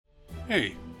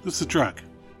Hey, this is Druck.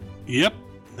 Yep,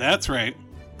 that's right.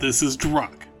 This is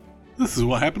Druck. This is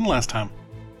what happened last time.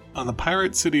 On the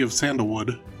pirate city of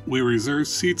Sandalwood, we reserved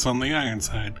seats on the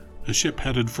Ironside, a ship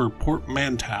headed for Port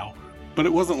Mantow, but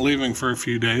it wasn't leaving for a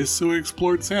few days, so we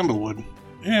explored Sandalwood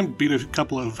and beat a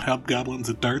couple of hobgoblins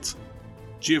at darts.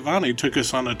 Giovanni took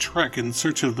us on a trek in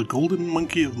search of the Golden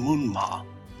Monkey of Moonma,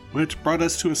 which brought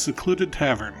us to a secluded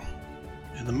tavern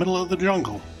in the middle of the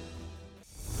jungle.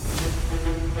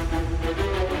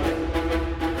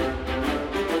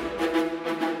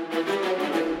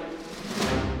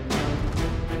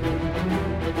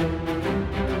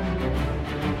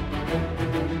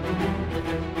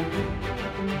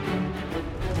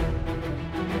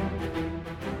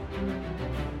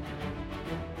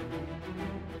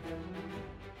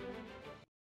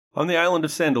 On the island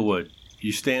of Sandalwood,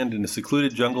 you stand in a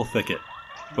secluded jungle thicket.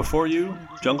 Before you,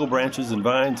 jungle branches and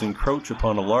vines encroach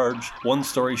upon a large,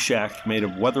 one-story shack made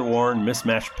of weather-worn,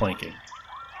 mismatched planking.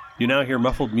 You now hear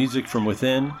muffled music from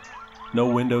within. No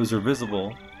windows are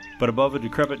visible, but above a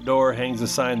decrepit door hangs a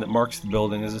sign that marks the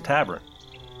building as a tavern.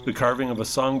 The carving of a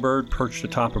songbird perched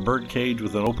atop a birdcage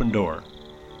with an open door,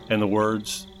 and the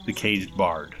words, "The Caged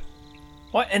Bard."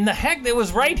 What in the heck? It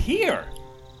was right here!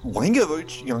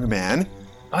 Language, young man.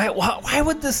 Why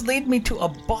would this lead me to a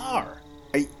bar?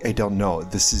 I don't know.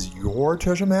 This is your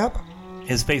treasure map?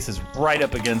 His face is right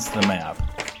up against the map.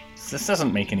 This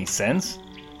doesn't make any sense.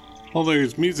 While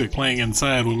there's music playing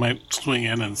inside, we might swing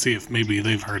in and see if maybe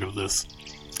they've heard of this.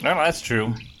 Well, that's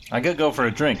true. I could go for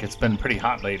a drink. It's been pretty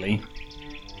hot lately.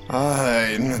 We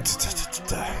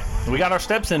got our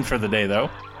steps in for the day, though.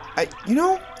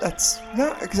 That's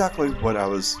not exactly what I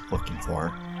was looking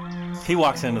for. He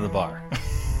walks into the bar.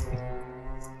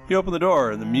 You open the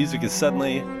door, and the music is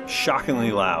suddenly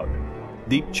shockingly loud.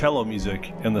 Deep cello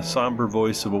music and the somber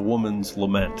voice of a woman's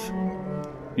lament.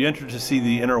 You enter to see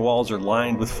the inner walls are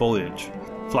lined with foliage,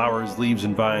 flowers, leaves,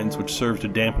 and vines which serve to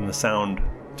dampen the sound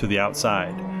to the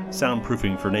outside,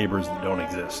 soundproofing for neighbors that don't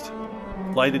exist.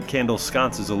 Lighted candle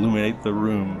sconces illuminate the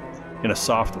room in a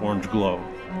soft orange glow.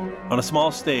 On a small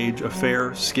stage, a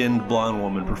fair-skinned blonde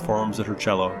woman performs at her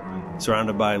cello,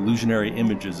 surrounded by illusionary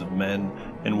images of men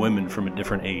and women from a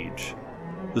different age.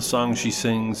 The song she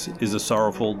sings is a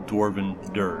sorrowful dwarven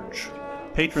dirge.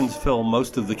 Patrons fill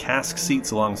most of the cask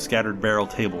seats along scattered barrel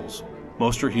tables.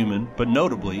 Most are human, but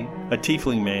notably, a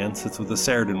tiefling man sits with a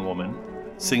Saradan woman,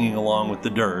 singing along with the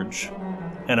dirge,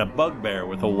 and a bugbear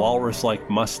with a walrus-like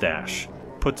mustache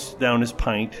puts down his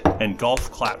pint and golf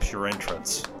claps your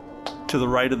entrance. To the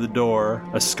right of the door,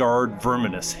 a scarred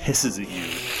verminous hisses at you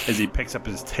as he picks up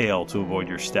his tail to avoid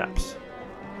your steps.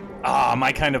 Ah,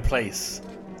 my kind of place.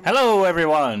 Hello,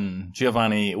 everyone.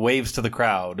 Giovanni waves to the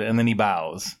crowd, and then he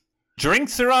bows.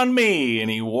 Drinks are on me! And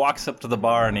he walks up to the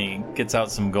bar, and he gets out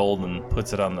some gold and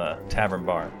puts it on the tavern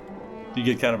bar. You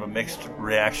get kind of a mixed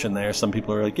reaction there. Some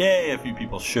people are like, yay, a few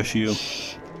people shush you.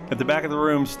 At the back of the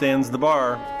room stands the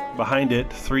bar. Behind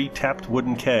it, 3 tapped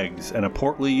wooden kegs and a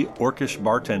portly, orcish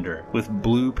bartender with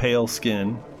blue pale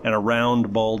skin and a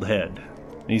round, bald head.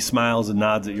 And he smiles and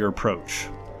nods at your approach.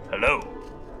 Hello.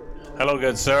 Hello,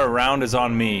 good sir. A round is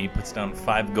on me. He puts down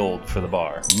 5 gold for the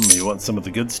bar. You want some of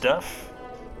the good stuff?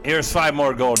 Here's 5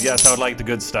 more gold. Yes, I would like the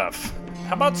good stuff.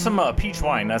 How about some peach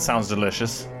wine? That sounds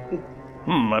delicious.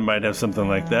 I might have something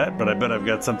like that, but I bet I've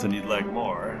got something you'd like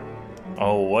more.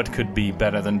 Oh, what could be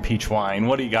better than peach wine?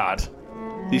 What do you got?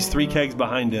 These 3 kegs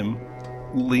behind him,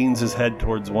 leans his head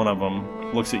towards one of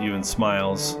them, looks at you and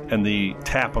smiles, and the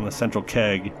tap on the central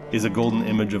keg is a golden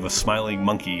image of a smiling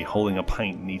monkey holding a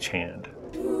pint in each hand.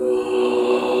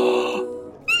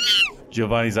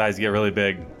 Giovanni's eyes get really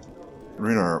big.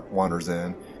 Runar wanders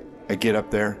in. I get up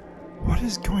there. What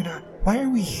is going on? Why are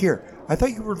we here? I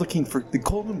thought you were looking for the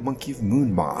Golden Monkey of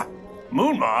Moonma.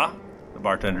 Moonma? The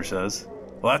bartender says.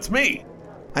 Well, that's me.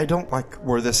 I don't like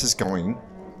where this is going.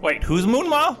 Wait, who's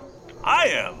Moonma? I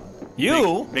am.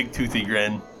 You? Big toothy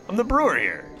grin. I'm the brewer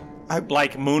here.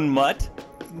 Like Moon Mutt?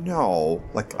 No,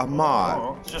 like a mod.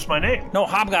 Oh, it's just my name. No,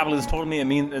 Hobgoblins told me it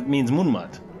means Moon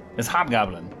Mutt. It's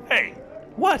Hobgoblin. Hey,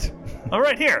 What? all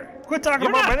right, here. Quit talking You're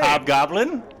about my not name.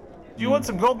 Hobgoblin. Do you want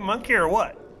some golden monkey or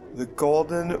what? The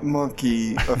Golden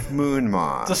Monkey of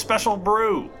Moonma. It's a special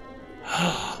brew.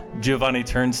 Giovanni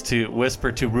turns to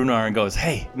whisper to Runar and goes,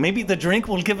 hey, maybe the drink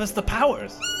will give us the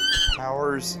powers.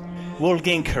 Powers? We'll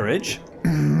gain courage.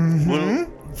 Mm-hmm.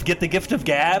 We'll get the gift of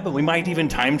gab. We might even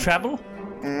time travel.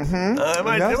 Mm-hmm. I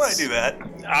might do that.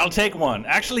 I'll take one.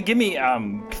 Actually, give me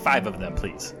 5 of them,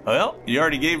 please. Well, you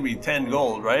already gave me 10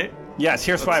 gold, right? Yes,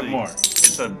 here's Let's 5 see. more.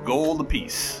 It's a gold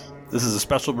apiece. This is a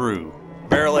special brew.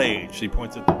 Barrel aged. He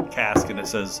points at the cask and it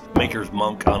says Maker's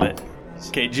Monk on it.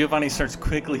 Okay, Giovanni starts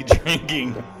quickly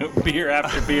drinking beer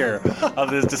after beer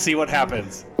of this to see what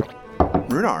happens.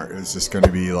 Runar is just going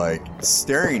to be like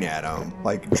staring at him,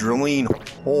 like drilling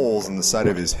holes in the side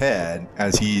of his head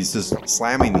as he's just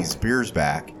slamming these beers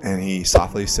back. And he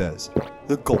softly says,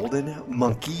 "The golden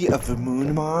monkey of the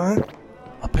moon ma."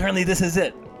 Apparently this is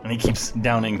it. And he keeps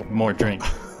downing more drink.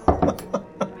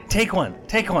 Take one.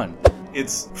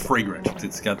 It's fragrant.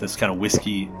 It's got this kind of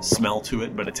whiskey smell to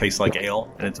it, but it tastes like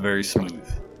ale, and it's very smooth.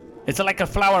 It's like a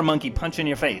flower monkey punch in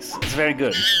your face. It's very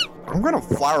good. I'm going to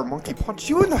flower monkey punch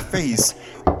you in the face.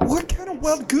 What kind of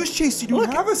wild goose chase did you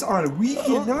have us on? We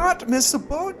cannot miss the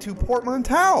boat to Port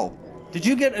Montal. Did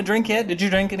you get a drink yet? Did you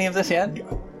drink any of this yet?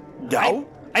 No.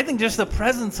 I think just the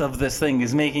presence of this thing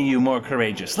is making you more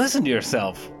courageous. Listen to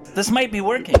yourself. This might be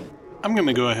working. I'm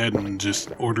gonna go ahead and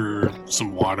just order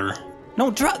some water.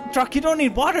 No, Druck, you don't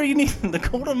need water. You need the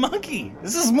golden monkey.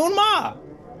 This is Moon Ma.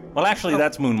 Well, actually,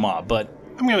 that's Moon Ma, but...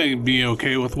 I'm gonna be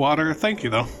okay with water, thank you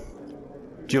though.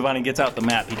 Giovanni gets out the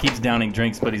map. He keeps downing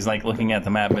drinks, but he's like looking at the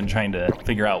map and trying to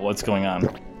figure out what's going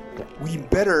on. We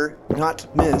better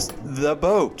not miss the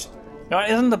boat. Now,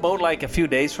 isn't the boat like a few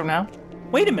days from now?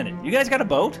 Wait a minute. You guys got a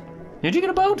boat? Did you get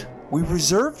a boat? We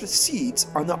reserved seats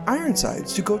on the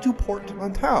Ironsides to go to Port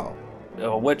Montal.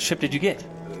 What ship did you get?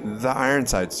 The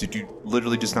Ironsides. Did you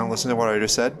literally just not listen to what I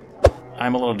just said?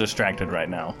 I'm a little distracted right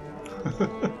now.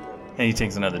 And he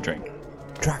takes another drink.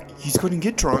 Drac, he's going to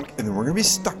get drunk, and then we're going to be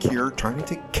stuck here trying to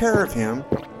take care of him.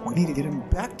 We need to get him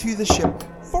back to the ship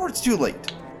before it's too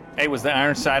late. Hey, was the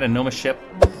Ironside a Noma ship?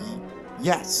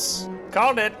 Yes.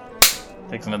 Called it.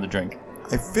 Takes another drink.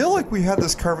 I feel like we had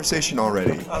this conversation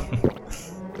already.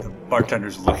 The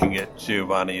bartender's looking at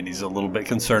Giovanni, and he's a little bit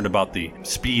concerned about the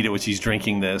speed at which he's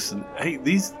drinking this. And hey,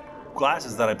 these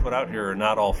glasses that I put out here are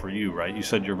not all for you, right? You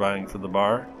said you're buying for the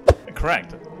bar?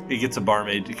 Correct. He gets a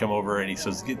barmaid to come over, and he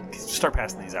says, start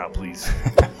passing these out, please.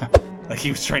 Like he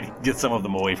was trying to get some of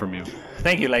them away from you.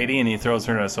 Thank you, lady, and he throws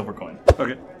her a silver coin.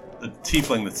 Okay. The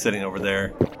tiefling that's sitting over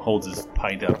there holds his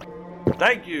pint up.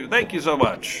 Thank you so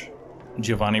much.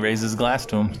 Giovanni raises his glass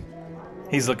to him.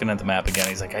 He's looking at the map again.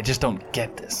 He's like, I just don't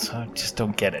get this. I just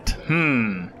don't get it.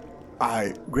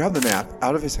 I grab the map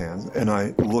out of his hands, and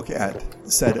I look at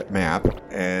said map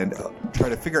and try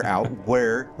to figure out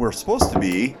where we're supposed to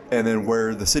be, and then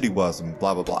where the city was, and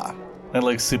blah, blah, blah. That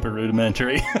looks super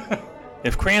rudimentary.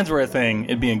 If crayons were a thing,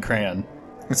 it'd be in crayon.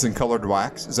 It's in colored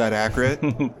wax. Is that accurate?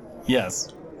 Yes.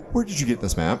 Where did you get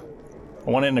this map? I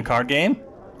won it in a card game?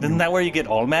 Isn't that where you get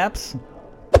all maps?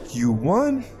 You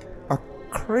won a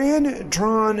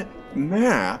crayon-drawn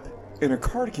map in a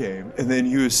card game, and then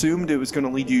you assumed it was going to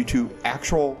lead you to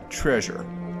actual treasure.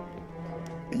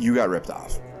 You got ripped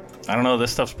off. I don't know,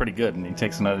 this stuff's pretty good, and he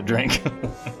takes another drink.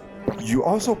 You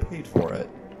also paid for it.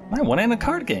 I won it in a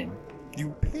card game. You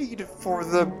paid for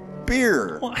the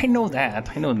beer. Well, I know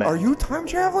that. Are you time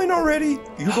traveling already?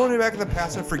 You're going back in the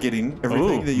past and forgetting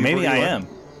everything that you maybe I am.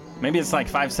 Maybe it's like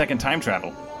 5-second time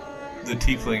travel. The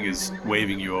tiefling is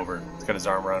waving you over. He's got his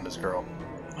arm around his girl.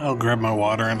 I'll grab my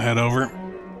water and head over.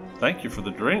 Thank you for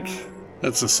the drink.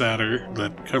 That's a satyr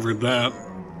that covered that.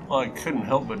 Well, I couldn't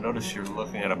help but notice you're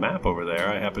looking at a map over there.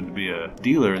 I happen to be a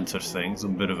dealer in such things, a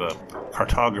bit of a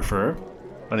cartographer.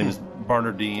 My name is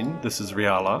Barnardine. This is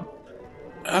Riala.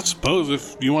 I suppose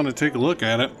if you want to take a look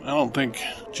at it, I don't think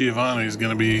Giovanni's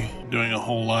going to be doing a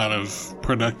whole lot of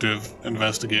productive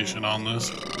investigation on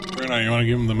this. Right now, you want to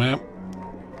give him the map?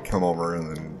 Come over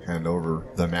and then hand over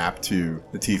the map to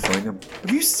the tiefling.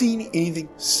 Have you seen anything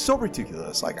so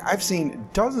ridiculous? Like, I've seen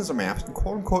dozens of maps,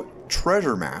 quote-unquote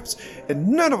treasure maps, and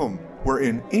none of them were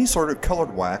in any sort of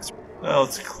colored wax. Well,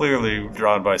 it's clearly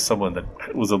drawn by someone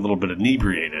that was a little bit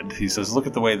inebriated. He says, look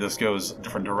at the way this goes in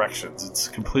different directions. It's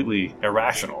completely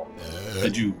irrational.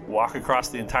 Did you walk across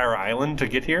the entire island to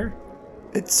get here?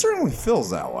 It certainly feels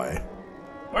that way.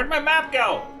 Where'd my map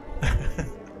go?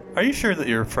 Are you sure that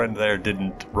your friend there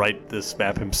didn't write this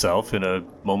map himself in a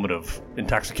moment of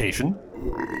intoxication?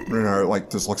 Renard,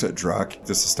 just looks at Druck,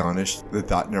 just astonished. The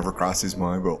thought never crossed his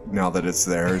mind, but now that it's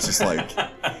there, it's just like...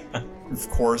 Of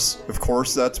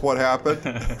course that's what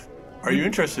happened. Are you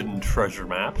interested in treasure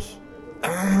maps?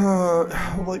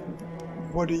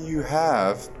 What do you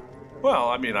have? Well,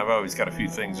 I mean, I've always got a few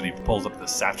things, and he pulls up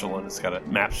this satchel, and it's got a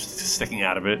map sticking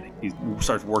out of it. He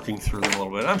starts working through them a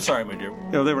little bit. I'm sorry, my dear.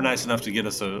 They were nice enough to get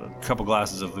us a couple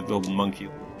glasses of the Golden Monkey.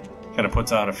 Kind of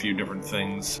puts out a few different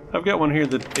things. I've got one here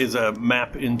that is a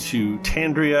map into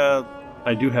Tandria.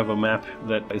 I do have a map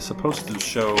that is supposed to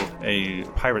show a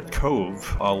pirate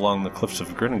cove along the cliffs of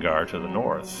Grinnegar to the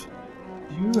north.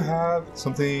 Do you have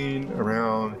something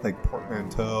around like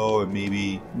portmanteau and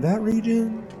maybe that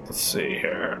region? Let's see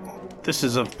here. This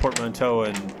is of portmanteau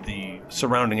and the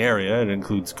surrounding area. It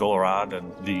includes Golorad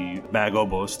and the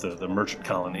Bagobos, the merchant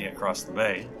colony across the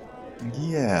bay.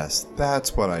 Yes,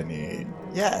 that's what I need.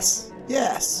 Yes,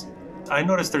 yes. I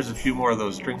noticed there's a few more of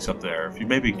those drinks up there. If you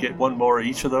maybe get one more of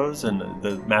each of those, and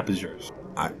the map is yours.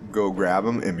 I go grab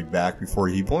him and be back before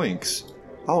he blinks.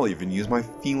 I'll even use my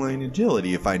feline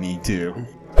agility if I need to.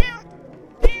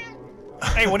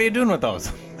 Hey, what are you doing with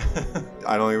those?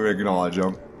 I don't even acknowledge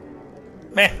him.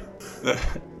 Meh.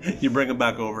 You bring them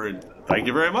back over, and thank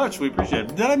you very much. We appreciate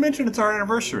it. Did I mention it's our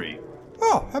anniversary?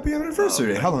 Oh, happy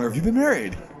anniversary. How long have you been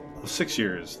married? 6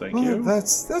 years, thank Well, you.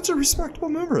 That's a respectable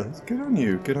number. That's good on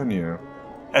you. Good on you.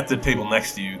 At the table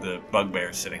next to you, the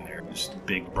bugbear's sitting there. This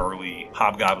big, burly,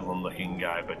 hobgoblin-looking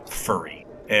guy, but furry.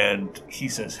 And he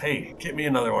says, hey, get me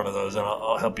another one of those, and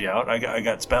I'll help you out. I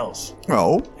got spells.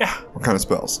 Oh? Yeah. What kind of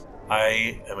spells?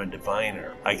 I am a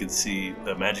diviner. I can see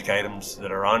the magic items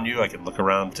that are on you. I can look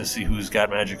around to see who's got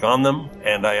magic on them.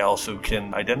 And I also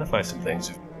can identify some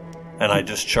things. And I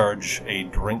just charge a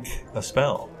drink a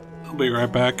spell. I'll be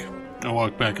right back. I'll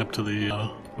walk back up to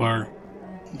the bar.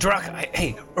 Druck,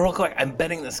 hey, real quick, I'm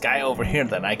betting this guy over here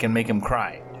that I can make him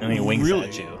cry. And he winks Really?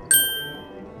 at you.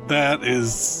 That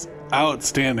is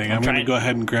outstanding. I'm going to trying. go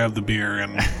ahead and grab the beer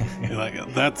and be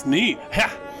like, that's neat.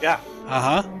 Yeah.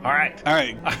 Uh-huh. All right. All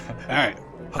right. All right.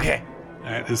 Okay.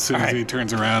 All right. As soon as he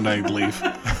turns around, I leave.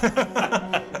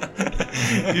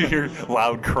 You hear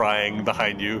loud crying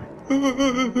behind you.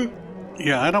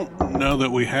 Yeah, I don't know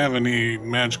that we have any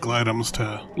magical items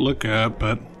to look at,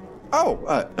 but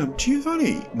Oh,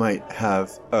 Giovanni might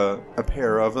have a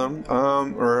pair of them.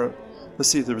 Or let's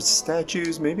see, there was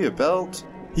statues, maybe a belt.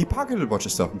 He pocketed a bunch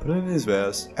of stuff and put it in his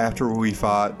vest after we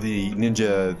fought the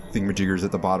ninja thingamajiggers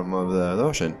at the bottom of the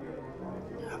ocean.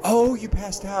 Oh, you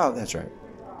passed out. That's right.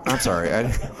 I'm sorry.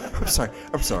 I'm sorry.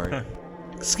 I'm sorry.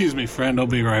 excuse me, friend, I'll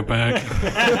be right back.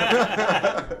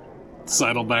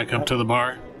 Sidle back up to the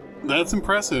bar. That's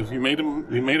impressive. You made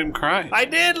him cry. I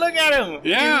did. Look at him.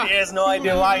 Yeah. He has no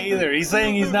idea why either. He's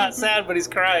saying he's not sad, but he's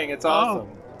crying. It's awesome.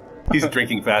 He's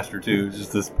drinking faster, too.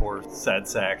 Just this poor, sad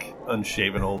sack,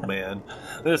 unshaven old man.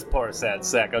 This poor sad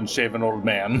sack, unshaven old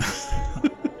man.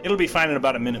 It'll be fine in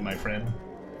about a minute, my friend.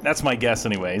 That's my guess,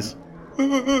 anyways.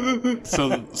 So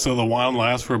the wand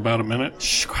lasts for about a minute?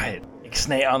 Shh, quiet.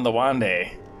 Ixnay on the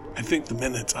wande. I think the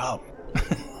minute's up.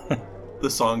 The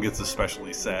song gets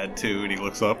especially sad, too, and he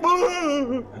looks up.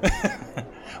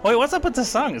 Wait, what's up with the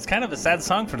song? It's kind of a sad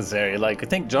song for this area. Like, I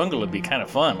think jungle would be kind of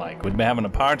fun. Like, we'd be having a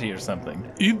party or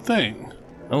something. You'd think.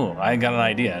 Oh, I got an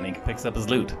idea, and he picks up his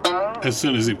loot. As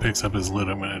soon as he picks up his loot,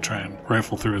 I'm going to try and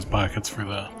rifle through his pockets for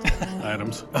the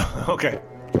items. Okay.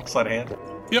 Sleight of hand.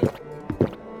 Yep.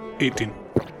 18.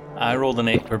 I rolled an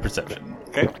 8 for perception.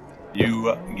 Okay.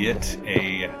 You get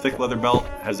a thick leather belt,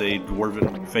 has a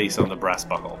dwarven face on the brass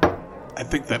buckle. I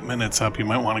think that minute's up. You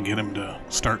might want to get him to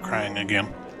start crying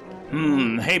again.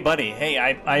 Hey, buddy. Hey,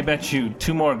 I bet you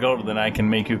 2 more gold than I can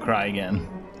make you cry again.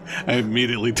 I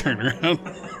immediately turn around.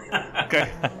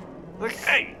 Okay. Like,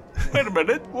 hey, wait a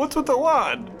minute. What's with the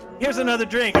wand? Here's another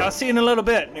drink. I'll see you in a little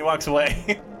bit. And he walks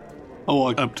away. I'll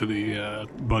walk up to the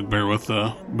bugbear with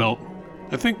the belt.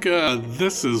 I think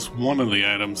this is one of the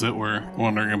items that we're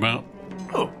wondering about.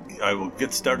 Oh, I will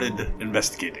get started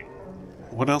investigating.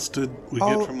 What else did we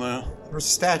get from the... There was a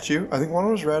statue. I think one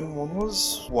was red and one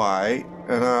was white.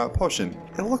 And a potion.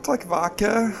 It looked like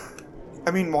vodka.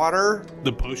 I mean, water.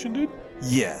 The potion did?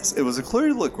 Yes, it was a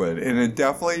clear liquid, and it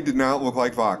definitely did not look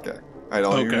like vodka. I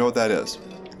don't even know what that is.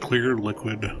 Clear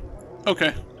liquid.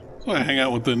 Okay. So I hang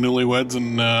out with the newlyweds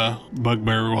and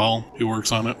bugbear while he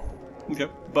works on it. Okay.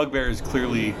 Bugbear is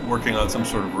clearly working on some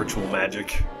sort of ritual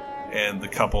magic, and the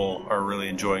couple are really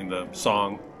enjoying the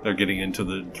song. They're getting into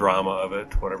the drama of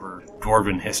it, whatever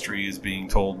dwarven history is being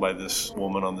told by this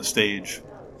woman on the stage.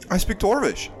 I speak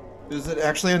Dwarvish. Is it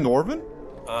actually a Norvan?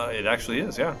 It actually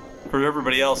is, yeah. For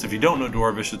everybody else, if you don't know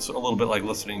Dwarvish, it's a little bit like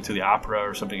listening to the opera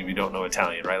or something if you don't know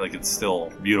Italian, right? Like, it's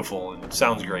still beautiful and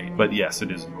sounds great. But yes, it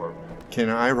is Dwarven. Can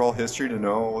I roll history to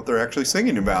know what they're actually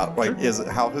singing about? Like,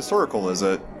 how historical is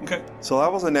it? Okay. So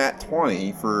that was a nat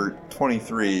 20 for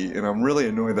 23, and I'm really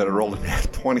annoyed that I rolled a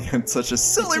nat 20 on such a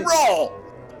silly roll!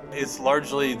 It's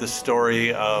largely the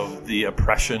story of the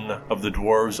oppression of the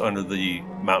dwarves under the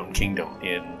Mountain Kingdom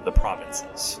in the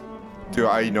provinces. Do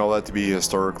I know that to be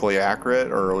historically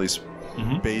accurate, or at least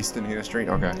based in history?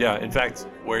 Okay. Yeah, in fact,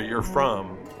 where you're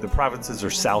from, the provinces are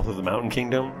south of the Mountain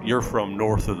Kingdom. You're from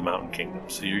north of the Mountain Kingdom.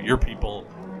 So your people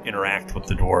interact with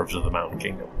the dwarves of the Mountain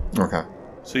Kingdom. Okay.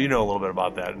 So you know a little bit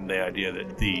about that and the idea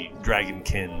that the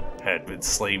dragonkin had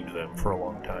enslaved them for a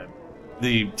long time.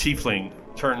 The tiefling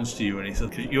turns to you and he says,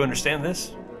 "You understand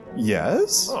this?"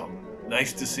 Yes? Oh,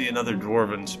 nice to see another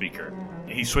dwarven speaker.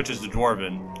 He switches to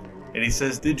dwarven and he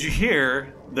says, "Did you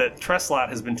hear that Tresslot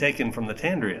has been taken from the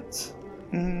Tandrians?"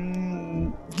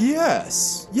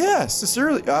 Yes. Yes, it's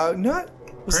early. Not...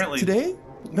 Was it Apparently- today?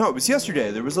 No, it was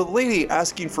yesterday. There was a lady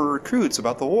asking for recruits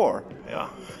about the war. Yeah,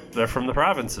 they're from the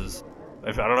provinces.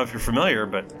 I don't know if you're familiar,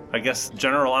 but I guess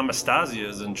General Anastasia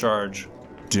is in charge.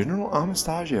 General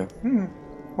Anastasia.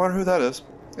 Wonder who that is.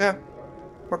 Yeah.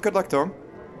 Well, good luck to him.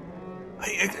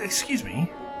 Hey, excuse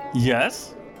me.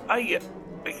 Yes? I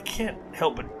can't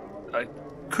help but... I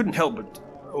couldn't help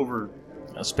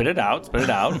but Spit it out, spit it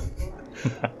out.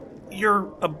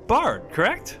 You're a bard,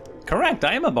 correct? Correct,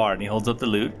 I am a bard. And he holds up the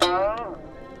lute.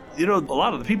 You know, a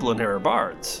lot of the people in here are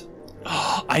bards.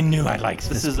 I knew I liked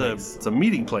This this is place. it's a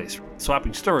meeting place,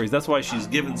 swapping stories. That's why she's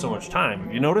given so much time.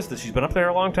 Have you noticed that she's been up there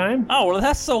a long time? Oh, well,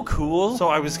 that's so cool. So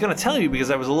I was going to tell you because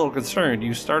I was a little concerned.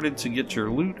 You started to get your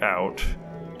loot out.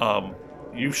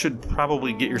 You should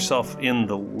probably get yourself in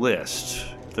the list.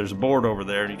 There's a board over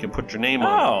there and you can put your name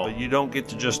on Oh. it, but you don't get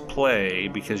to just play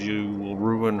because you will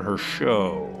ruin her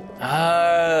show.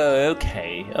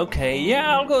 Okay. Okay.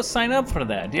 Yeah, I'll go sign up for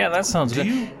that. Yeah, that sounds Do good.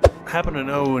 you happen to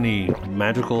know any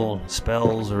magical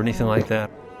spells or anything like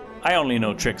that? I only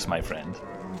know tricks, my friend.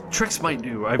 Tricks might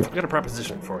do. I've got a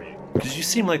proposition for you. Because you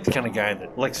seem like the kind of guy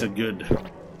that likes a good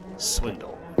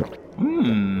swindle.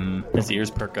 His ears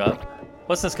perk up.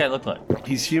 What's this guy look like?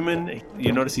 He's human.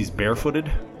 You notice he's barefooted.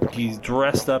 He's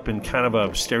dressed up in kind of a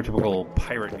stereotypical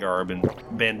pirate garb and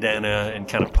bandana and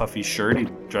kind of puffy shirt. He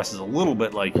dresses a little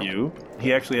bit like you.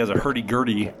 He actually has a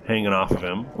hurdy-gurdy hanging off of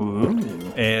him.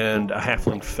 Ooh. And a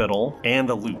halfling fiddle and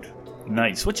a lute.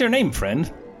 Nice. What's your name,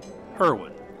 friend?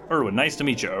 Irwin. Irwin. Nice to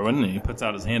meet you, Irwin. And he puts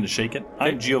out his hand to shake it.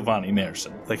 I'm Giovanni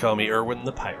Merson. They call me Irwin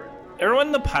the Pirate.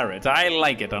 Irwin the Pirate. I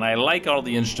like it, and I like all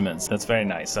the instruments. That's very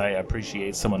nice. I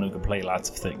appreciate someone who can play lots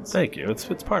of things. Thank you. It's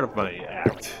part of my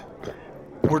act.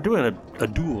 We're doing a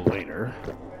duel later.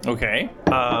 Okay.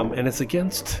 And it's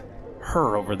against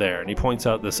her over there. And he points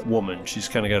out this woman. She's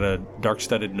kind of got a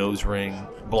dark-studded nose ring,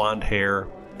 blonde hair,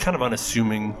 kind of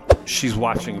unassuming. She's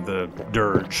watching the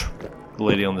dirge, the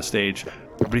lady on the stage.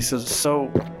 But he says,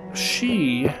 so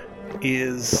she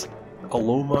is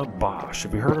Aloma Bosch.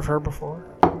 Have you heard of her before?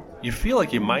 You feel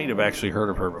like you might have actually heard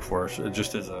of her before,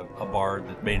 just as a bard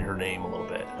that made her name a little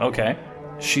bit. Okay.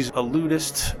 She's a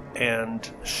lutist, and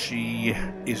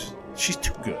she's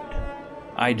too good.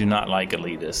 I do not like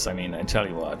elitists. I mean, I tell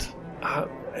you what.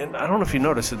 And I don't know if you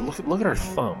noticed it. Look at her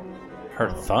thumb. Her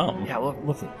thumb? Yeah, look.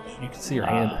 You can see her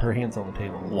hand. Her hand's on the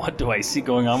table. What do I see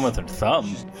going on with her thumb?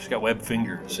 She's got webbed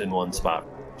fingers in one spot.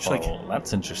 She's like, Oh,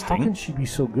 that's how interesting. can she be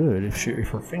so good if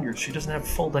her fingers? She doesn't have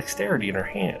full dexterity in her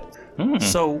hands.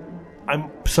 So I'm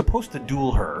supposed to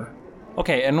duel her.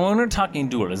 Okay, and when we're talking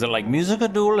duel, is it like musical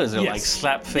duel? Is it Yes. like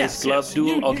slap face Yes, glove yes. duel?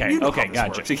 You know okay, how this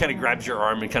gotcha. works. He kind of grabs your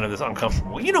arm and kind of this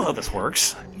uncomfortable. You know how this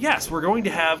works. Yes, we're going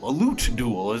to have a lute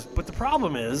duel, but the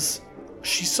problem is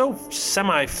she's so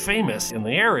semi-famous in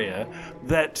the area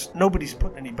that nobody's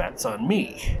putting any bets on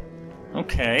me.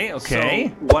 Okay. So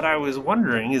what I was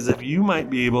wondering is if you might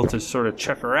be able to sort of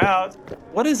check her out.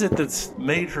 What is it that's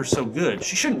made her so good?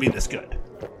 She shouldn't be this good.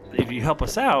 If you help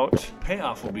us out,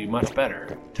 payoff will be much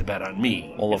better to bet on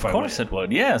me. Well, of course it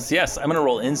would. Yes. I'm going to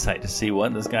roll insight to see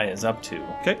what this guy is up to.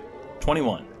 Okay.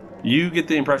 21. You get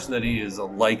the impression that he is a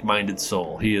like-minded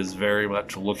soul. He is very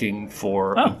much looking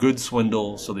for a good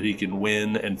swindle so that he can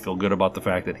win and feel good about the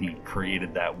fact that he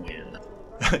created that win.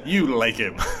 You like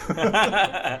him.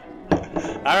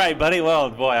 All right, buddy. Well,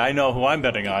 boy, I know who I'm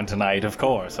betting on tonight. Of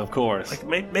course.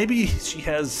 Like maybe she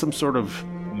has some sort of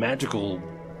magical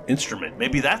instrument.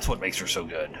 Maybe that's what makes her so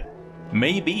good.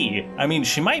 Maybe. I mean,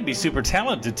 she might be super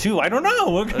talented, too. I don't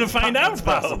know. We're going to find out. It's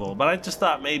possible, but I just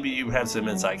thought maybe you had some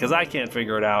insight, because I can't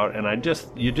figure it out, and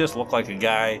you just look like a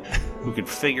guy who could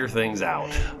figure things out.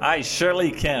 I surely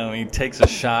can. He takes a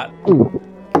shot,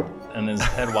 and his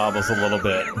head wobbles a little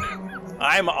bit.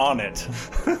 I'm on it.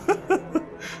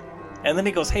 And then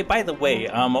he goes, hey, by the way,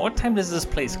 what time does this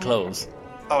place close?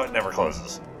 Oh, it never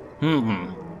closes.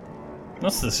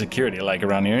 What's the security like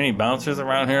around here? Any bouncers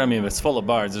around here? I mean, if it's full of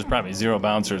bards, there's probably 0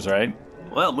 bouncers, right?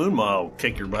 Well, Moonmaw will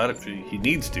kick your butt if he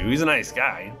needs to. He's a nice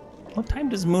guy. What time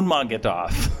does Moonmaw get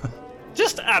off?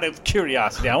 Just out of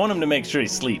curiosity, I want him to make sure he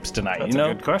sleeps tonight, That's you know?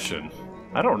 a good question.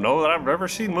 I don't know that I've ever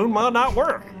seen Moonmaw not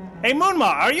work. Hey, Moonmaw,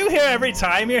 are you here every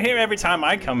time? You're here every time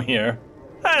I come here.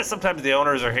 Sometimes the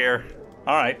owners are here.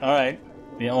 All right.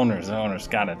 The owners,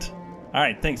 got it. All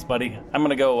right, thanks, buddy. I'm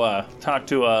gonna go talk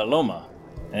to Loma.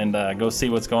 and go see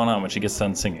what's going on when she gets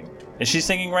done singing. Is she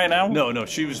singing right now? No,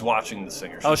 she was watching the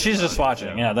singer. Oh, she's just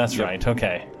watching. Yeah, that's right.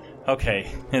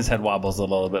 Okay. His head wobbles a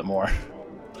little bit more.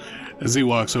 As he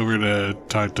walks over to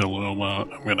talk to Loma,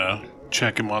 I'm gonna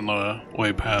check him on the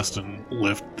way past and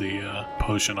lift the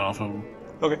potion off him.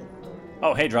 Okay.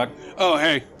 Oh, hey, Druck. Oh,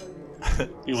 hey.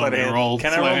 You want me to roll?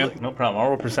 Can I roll? No problem. I'll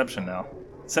roll perception now.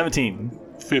 17.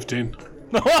 15.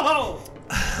 Whoa!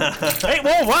 Hey,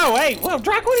 whoa, hey, Druck,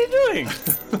 what are you doing?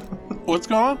 What's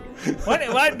going on?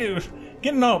 What, dude?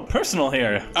 Getting all personal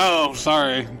here. Oh,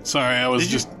 sorry. I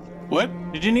was What?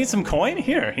 Did you need some coin?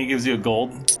 Here, he gives you a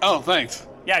gold. Oh, thanks.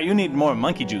 Yeah, you need more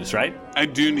monkey juice, right? I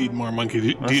do need more monkey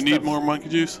juice. Do you need more monkey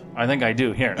juice? I think I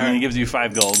do. Here, and he gives you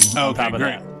 5 gold on top of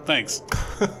great. that. Thanks.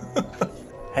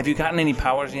 Have you gotten any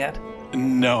powers yet?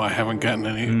 No, I haven't gotten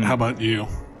any. How about you?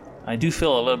 I do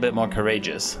feel a little bit more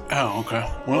courageous. Oh, okay.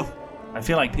 Well, I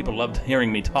feel like people loved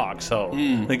hearing me talk, so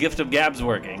the gift of gab's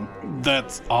working.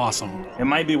 that's awesome. It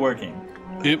might be working.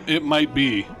 It might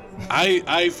be.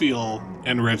 I feel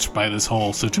enriched by this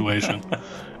whole situation.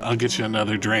 I'll get you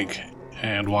another drink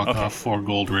and walk off 4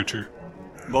 gold richer.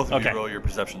 Both of you roll your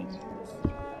perceptions.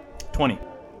 20.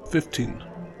 15.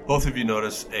 Both of you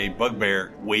notice a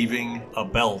bugbear waving a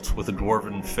belt with a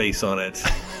dwarven face on it.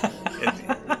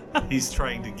 And he's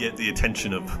trying to get the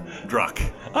attention of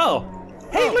Druck. Oh,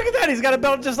 hey, look at that. He's got a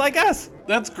belt just like us.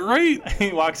 That's great.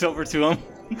 He walks over to him.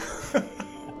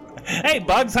 Hey,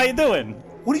 Bugs, how you doing?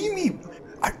 What do you mean?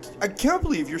 I can't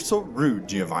believe you're so rude,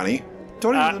 Giovanni.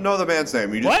 Don't even know the man's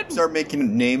name. You just start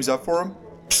making names up for him?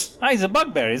 Ah, he's a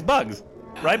bugbear. He's Bugs.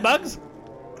 Right, Bugs?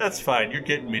 That's fine. You're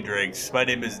getting me drinks. My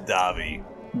name is Davi.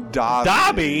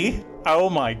 Dobby? Oh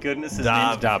my goodness, his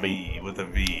name's Dobby. With a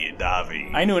V,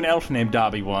 Davi. I knew an elf named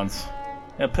Dobby once.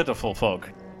 A pitiful folk.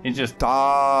 He just...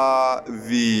 Davi.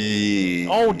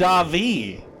 Oh,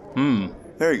 Davi.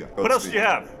 There you go. What else do you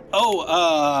have? Oh,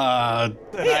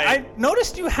 Hey, I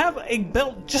noticed you have a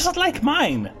belt just like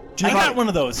mine. I got one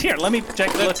of those. Here, let me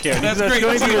check the look here. that's He's great.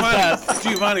 going to his best.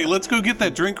 Giovanni, let's go get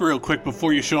that drink real quick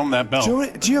before you show him that belt.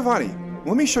 Giovanni,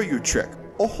 let me show you a trick.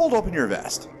 Oh, hold open your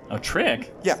vest. A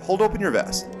trick? Yeah, hold open your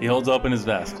vest. He holds open his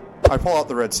vest. I pull out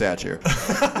the red statue.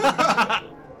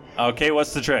 Okay,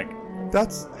 what's the trick?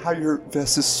 That's how your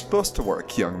vest is supposed to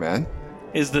work, young man.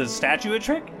 Is the statue a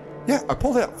trick? Yeah, I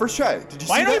pulled it out. First try. Did you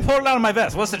Why see don't that? you pull it out of my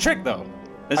vest? What's the trick, though?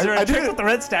 Is there a I trick did it. with the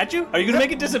red statue? Are you going to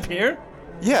make it disappear?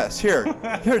 Yes, here.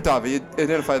 Here, Davi,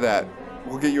 identify that.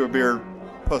 We'll get you a beer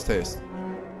post-haste.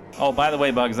 Oh, by the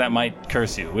way, Bugs, that might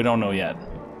curse you. We don't know yet.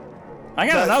 I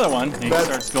got another one. He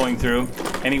starts going through,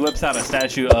 and he whips out a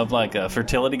statue of, like, a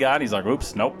fertility god. He's like,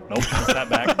 oops, nope, put that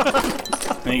back.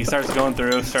 And he starts going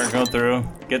through,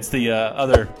 gets the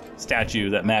other statue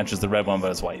that matches the red one, but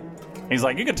it's white. He's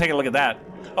like, you can take a look at that.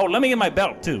 Oh, let me get my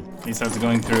belt, too. He starts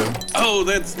going through. Oh,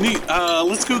 that's neat.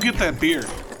 Let's go get that beer.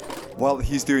 While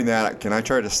he's doing that, can I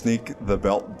try to sneak the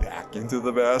belt back into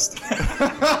the vest?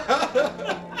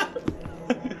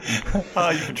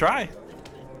 You can try.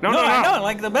 No, I know,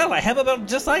 like the belt. I have a belt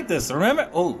just like this, remember?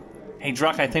 Oh, hey,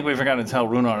 Druck, I think we forgot to tell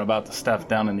Runar about the stuff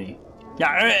down in the...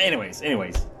 Yeah, anyways.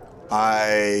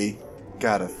 I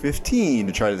got a 15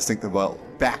 to try to sneak the belt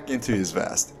back into his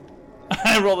vest.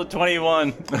 I rolled a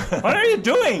 21. What are you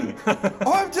doing?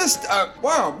 Oh, I'm just,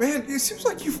 wow, man, it seems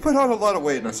like you've put on a lot of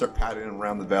weight, and I start patting him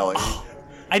around the belly.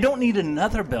 I don't need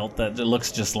another belt that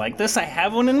looks just like this. I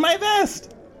have one in my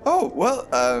vest. Oh, well,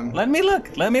 Let me look.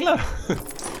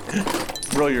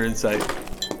 Roll your insight.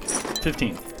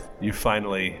 15. You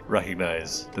finally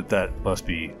recognize that must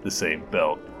be the same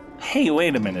belt. Hey,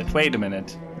 wait a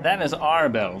minute. That is our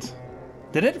belt.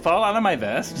 Did it fall out of my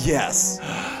vest? yes.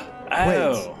 Oh.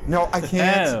 Wait, no, I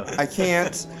can't. Oh. I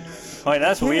can't. Wait,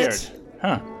 that's weird.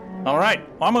 Huh. All right.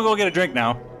 Well, I'm going to go get a drink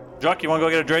now. Druck, you want to go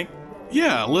get a drink?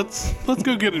 Yeah, let's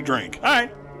go get a drink. All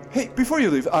right. Hey, before you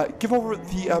leave, give over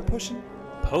the potion.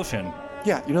 Potion?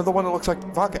 Yeah, you know the one that looks like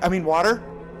vodka? I mean, water?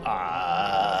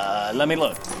 Let me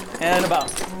look. And about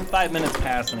 5 minutes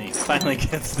pass, and he finally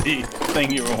gets the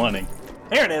thing you were wanting.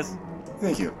 Here it is.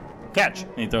 Thank you. Catch.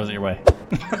 And he throws it your way.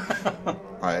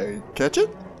 I catch it?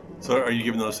 So are you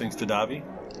giving those things to Davi?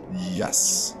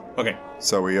 Yes. Okay.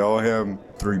 So we owe him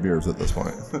 3 beers at this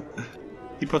point.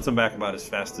 He puts them back about as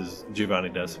fast as Giovanni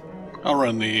does. I'll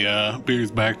run the beers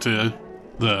back to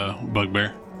the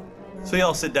bugbear. So you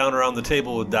all sit down around the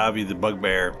table with Davi the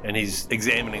bugbear, and he's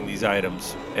examining these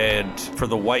items. And for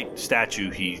the white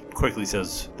statue, he quickly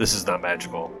says, "This is not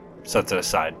magical." Sets it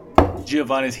aside.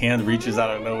 Giovanni's hand reaches out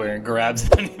of nowhere and grabs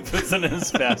it, and he puts it in his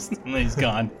vest, and then he's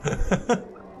gone.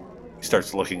 He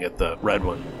starts looking at the red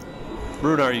one.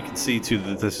 Runar, you can see too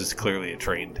that this is clearly a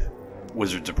trained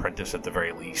wizard's apprentice at the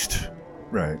very least.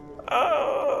 Right.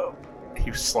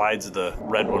 He slides the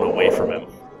red one away from him.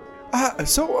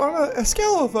 So on a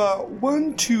scale of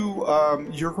 1 to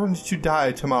you're going to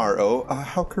die tomorrow,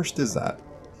 how cursed is that?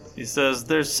 He says,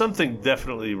 there's something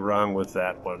definitely wrong with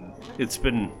that one. It's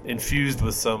been infused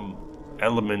with some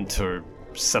element or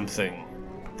something.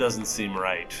 Doesn't seem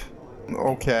right.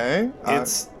 Okay.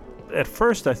 At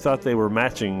first I thought they were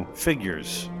matching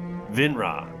figures.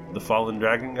 Vinra, the fallen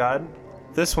dragon god.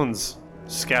 This one's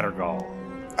Scattergall.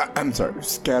 I'm sorry,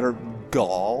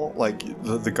 Scattergall? Like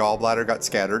the gallbladder got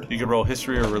scattered? You can roll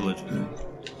history or religion.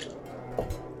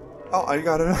 Oh, I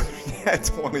got another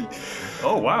 20.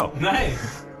 Oh, wow.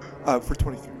 Nice. For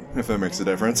 23, if that makes a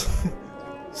difference.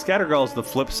 Scattergall's the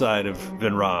flip side of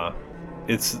Vinra.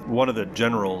 It's one of the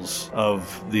generals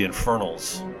of the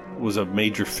Infernals. Was a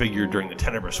major figure during the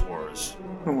Tenebrous Wars.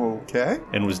 Okay.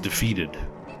 And was defeated.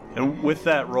 And with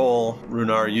that role,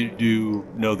 Runar, you do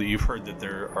know that you've heard that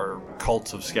there are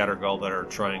cults of Scattergall that are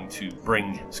trying to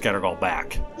bring Scattergall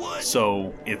back. What?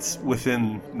 So it's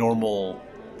within normal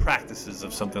practices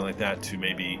of something like that to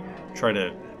maybe try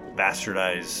to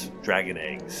bastardize dragon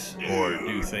eggs or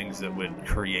do things that would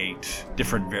create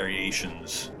different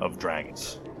variations of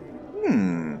dragons.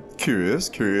 Curious.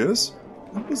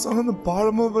 I was on the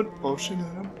bottom of an ocean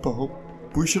in a boat.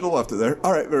 We should have left it there.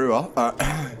 All right, very well.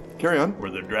 Carry on. Were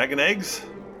there dragon eggs?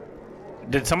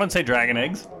 Did someone say dragon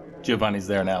eggs? Giovanni's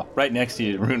there now, right next to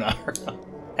you, Runar.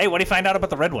 Hey, what do you find out about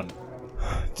the red one?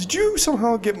 Did you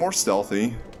somehow get more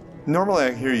stealthy? Normally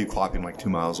I hear you clopping like 2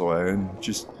 miles away, and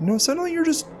just, suddenly you're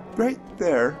just right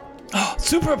there.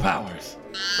 Superpowers!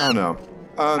 Oh no.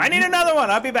 I need another one,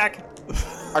 I'll be back.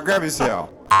 I'll grab his tail.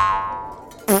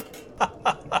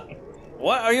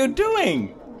 What are you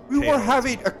doing? We were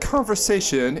having a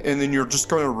conversation, and then you're just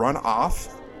going to run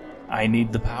off? I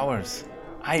need the powers.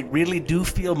 I really do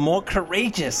feel more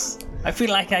courageous. I feel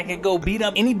like I could go beat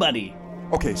up anybody.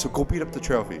 Okay, so go beat up the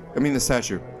trophy. I mean the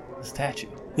statue. The statue?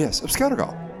 Yes, of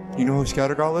Scattergall. You know who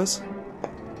Scattergall is?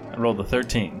 I rolled a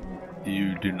 13.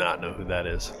 You do not know who that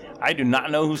is. I do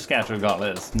not know who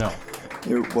Scattergall is, no.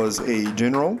 It was a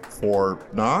general for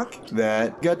Nock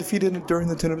that got defeated during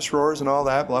the Tenebrous Wars and all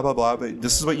that, blah, blah, blah. But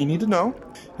this is what you need to know.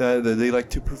 That they like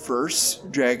to perverse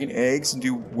dragon eggs and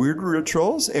do weird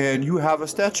rituals, and you have a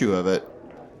statue of it.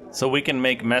 So we can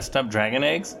make messed up dragon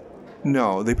eggs?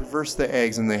 No, they perverse the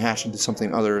eggs and they hash into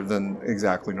something other than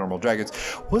exactly normal dragons.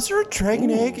 Was there a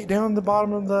dragon egg down the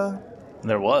bottom of the...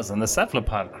 There was, and the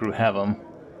cephalopod crew have them.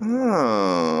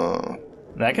 Oh...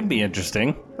 That could be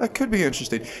interesting. That could be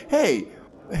interesting. Hey,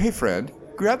 friend,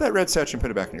 grab that red statue and put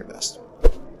it back in your vest.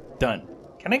 Done.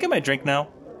 Can I get my drink now?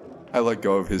 I let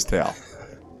go of his tail.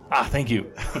 Thank you.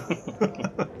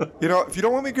 If you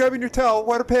don't want me grabbing your tail,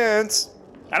 wear pants.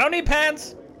 I don't need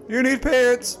pants. You need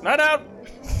pants. Not out.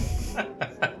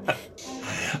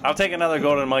 I'll take another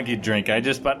golden monkey drink.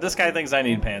 But this guy thinks I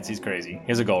need pants. He's crazy.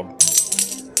 Here's a gold.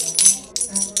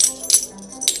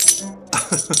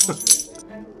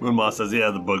 When Ma says,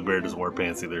 yeah, the bugbear doesn't wear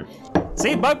pants either.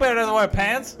 See, Bugbear doesn't wear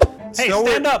pants. Hey,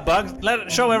 stand up,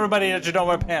 Bugs. Show everybody that you don't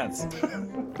wear pants.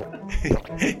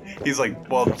 He's like,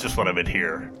 well, just when I'm in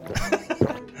here.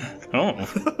 Oh,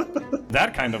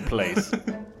 that kind of place.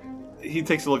 He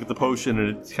takes a look at the potion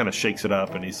and it kind of shakes it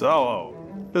up, and he says, oh,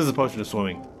 this is a potion of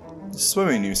swimming.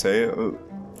 Swimming, you say?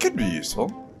 Could be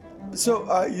useful.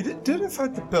 So, you didn't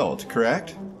find the belt,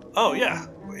 correct? Oh, yeah.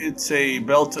 It's a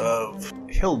belt of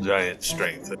hill giant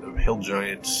strength. A hill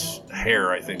giant's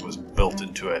hair, I think, was built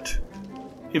into it.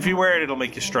 If you wear it, it'll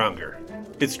make you stronger.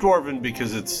 It's dwarven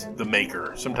because it's the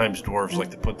maker. Sometimes dwarves like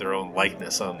to put their own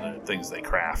likeness on the things they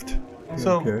craft.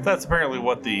 So that's apparently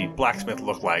what the blacksmith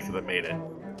looked like that made it.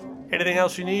 Anything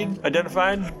else you need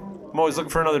identified? I'm always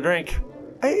looking for another drink.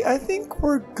 I think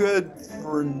we're good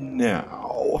for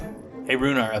now. Hey,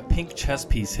 Runar, a pink chess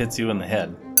piece hits you in the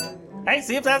head. Hey,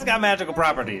 see if that's got magical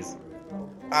properties.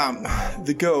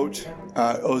 The goat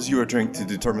owes you a drink to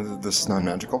determine that this is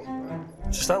non-magical.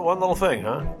 Just that one little thing,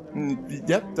 huh?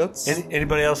 Yep, that's...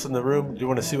 Anybody else in the room? Do you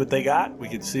want to see what they got? We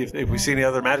can see if we see any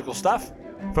other magical stuff.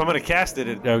 If I'm going to cast it,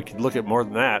 we could look at more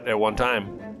than that at one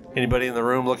time. Anybody in the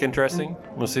room look interesting?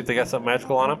 We'll see if they got something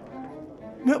magical on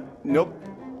them. Nope.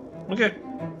 Okay.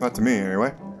 Not to me,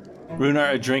 anyway.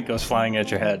 Runar, a drink goes flying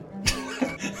at your head.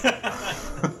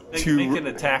 Make an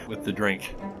attack with the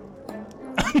drink.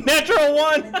 Natural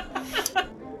 1!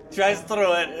 Tries to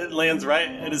throw it, it lands right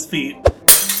at his feet.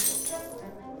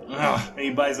 And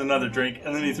he buys another drink,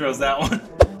 and then he throws that one.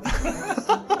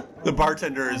 The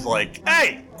bartender is like,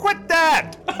 hey, quit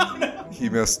that! Oh, no. He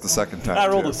missed the second time. I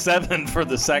rolled a 7 for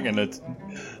the second.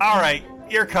 All right,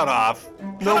 you're cut off.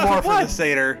 No more for the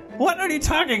satyr. What are you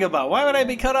talking about? Why would I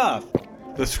be cut off?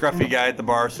 The scruffy guy at the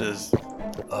bar says,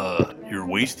 you're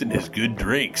wasting his good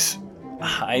drinks.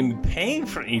 I'm paying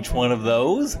for each one of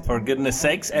those, for goodness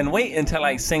sakes. And wait until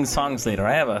I sing songs later.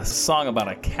 I have a song about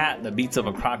a cat that beats up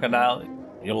a crocodile.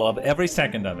 You'll love every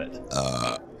second of it.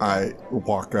 I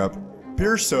walk up,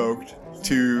 beer soaked,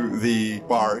 to the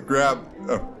bar, grab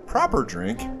a proper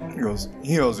drink.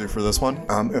 He owes you for this one,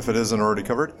 if it isn't already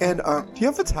covered. And do you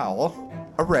have a towel?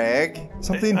 A rag?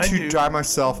 Something I to do. dry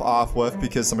myself off with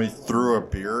because somebody threw a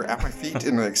beer at my feet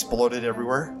and it exploded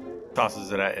everywhere?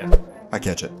 Tosses it at you. I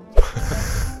catch it.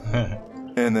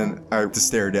 And then I have to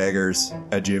stare daggers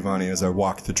at Giovanni as I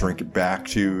walk the drink back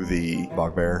to the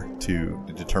bugbear to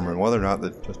determine whether or not the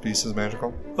chess piece is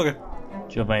magical. Okay.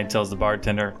 Giovanni tells the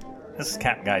bartender, this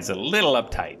cat guy's a little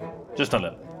uptight. Just a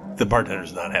little. The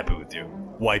bartender's not happy with you.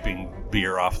 Wiping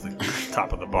beer off the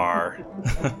top of the bar.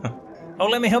 Oh,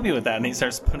 let me help you with that. And he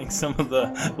starts putting some of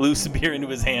the loose beer into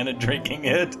his hand and drinking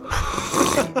it.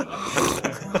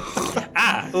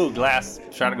 Glass.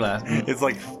 Shot of glass. It's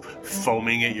like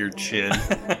foaming at your chin.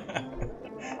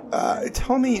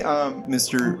 Tell me,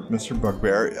 Mr.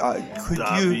 Bugbear, could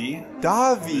Davi. you...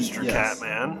 Davi. Mr. Yes.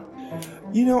 Catman.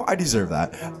 You know, I deserve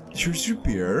that. Here's your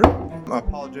beer. I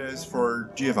apologize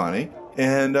for Giovanni.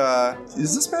 And,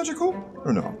 is this magical?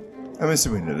 Or no? I'm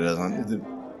assuming it isn't.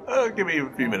 Give me a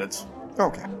few minutes.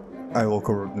 Okay. I look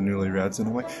over at the newlyweds and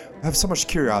I'm like, I have so much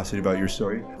curiosity about your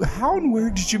story. How and where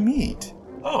did you meet?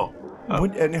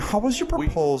 And how was your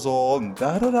proposal? And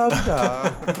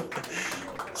da-da-da-da.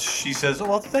 She says,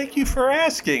 well, thank you for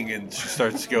asking. And she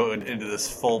starts going into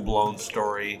this full-blown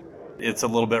story. It's a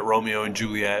little bit Romeo and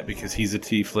Juliet because he's a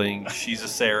tiefling, she's a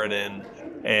Saradin,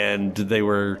 and they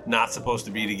were not supposed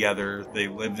to be together. They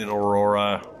lived in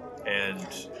Aurora, and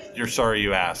you're sorry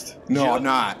you asked. No, I'm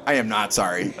not. I am not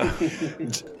sorry.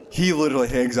 He literally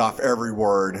hangs off every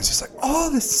word. It's just like,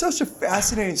 oh, this is such a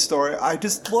fascinating story. I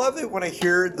just love it when I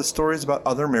hear the stories about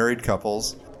other married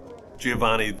couples.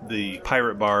 Giovanni, the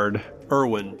pirate bard,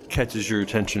 Erwin, catches your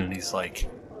attention, and he's like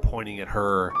pointing at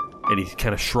her, and he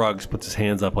kind of shrugs, puts his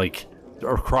hands up like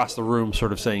across the room,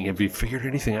 sort of saying, have you figured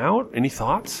anything out? Any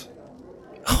thoughts?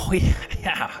 Oh,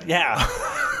 yeah.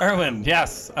 Erwin,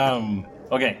 yes.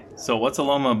 Okay, so what's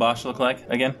Aloma Bosch look like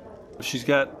again? She's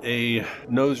got a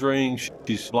nose ring.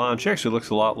 She's blonde. She actually looks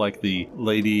a lot like the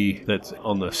lady that's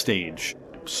on the stage.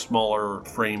 Smaller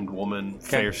framed woman,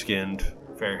 fair-skinned,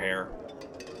 fair hair.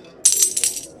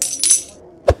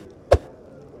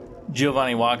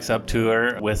 Giovanni walks up to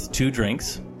her with 2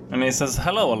 drinks, and he says,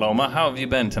 hello, Aloma, how have you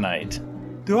been tonight?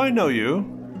 Do I know you?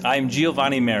 I'm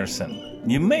Giovanni Merson.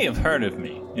 You may have heard of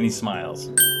me. And he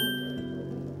smiles.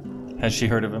 Has she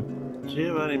heard of him?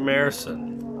 Giovanni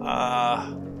Merson.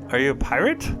 Are you a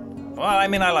pirate? Well, I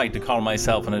mean, I like to call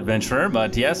myself an adventurer,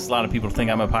 but yes, a lot of people think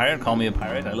I'm a pirate. Call me a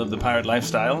pirate. I live the pirate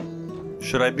lifestyle.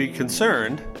 Should I be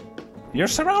concerned? You're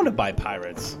surrounded by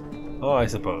pirates. Oh, I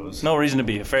suppose. No reason to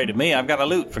be afraid of me. I've got a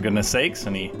loot, for goodness sakes.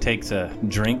 And he takes a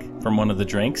drink from one of the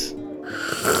drinks.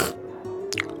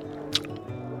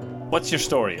 What's your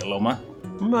story, Aloma?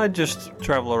 I just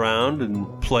travel around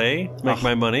and play, make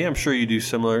my money. I'm sure you do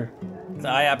similar.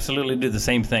 I absolutely do the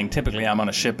same thing. Typically, I'm on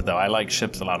a ship, though. I like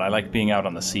ships a lot. I like being out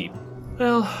on the sea.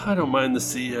 Well, I don't mind the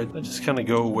sea. I just kind of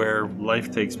go where life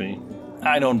takes me.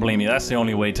 I don't blame you. That's the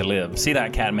only way to live. See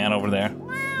that cat man over there?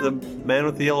 The man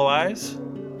with the yellow eyes?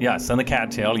 Yes, and the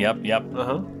cattail. Yep.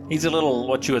 Uh-huh. He's a little,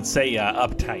 what you would say,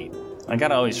 uptight. I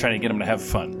gotta always try to get him to have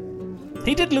fun.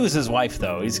 He did lose his wife,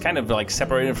 though. He's kind of, like,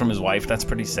 separated from his wife. That's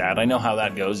pretty sad. I know how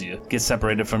that goes. You get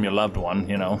separated from your loved one,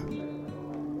 you know.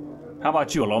 How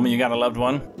about you, Aloma? You got a loved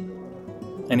one?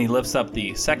 And he lifts up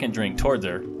the second drink towards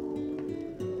her.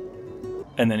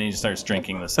 And then he starts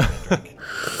drinking the second drink.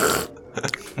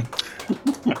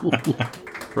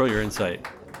 Roll your insight.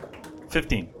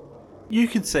 15. You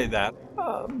could say that.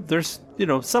 There's,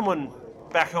 someone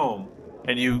back home,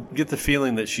 and you get the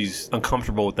feeling that she's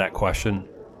uncomfortable with that question.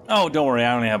 Oh, don't worry.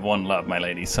 I only have one love, my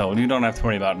lady, so you don't have to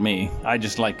worry about me. I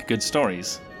just like good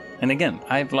stories. And again,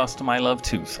 I've lost my love,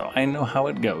 too, so I know how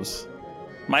it goes.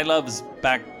 My love's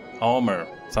back home or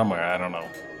somewhere, I don't know.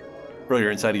 Roll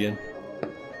your insight again.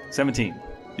 17.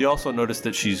 You also notice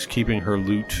that she's keeping her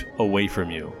loot away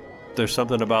from you. There's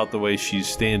something about the way she's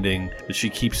standing that she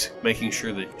keeps making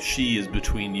sure that she is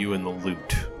between you and the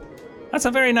loot. That's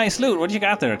a very nice loot. What do you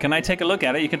got there? Can I take a look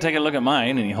at it? You can take a look at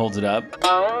mine. And he holds it up.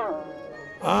 No,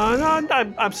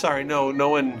 I'm sorry. No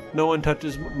one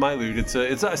touches my loot. It's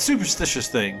a superstitious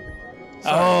thing.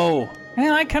 Sorry. Oh,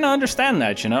 yeah, I kind of understand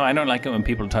that. I don't like it when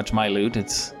people touch my loot.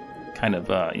 It's kind of,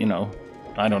 I don't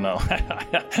know.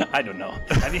 I don't know.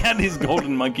 Have you had these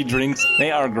golden monkey drinks?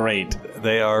 They are great.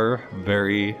 They are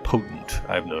very potent,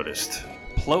 I've noticed.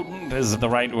 Plotent is the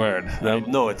right word.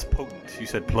 No, it's potent. You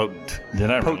said potent.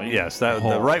 Did I Potent, really? yes,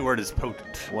 the right word is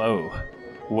potent.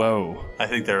 Whoa. I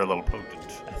think they're a little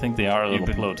potent. I think they are a little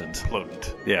potent.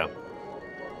 Potent, yeah.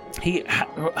 Hey,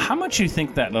 how much you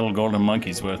think that little golden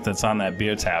monkey's worth that's on that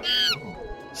beer tap?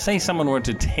 Say someone were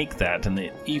to take that in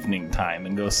the evening time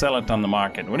and go sell it on the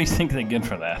market. What do you think they'd get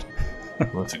for that?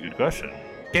 Well, that's a good question.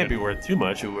 Can't be worth too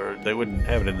much, or they wouldn't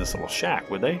have it in this little shack,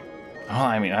 would they? Oh,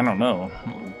 I mean, I don't know.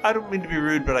 I don't mean to be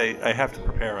rude, but I have to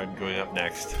prepare. I'm going up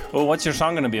next. Well, what's your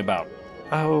song going to be about?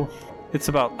 Oh, it's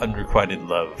about unrequited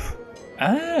love.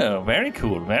 Oh, very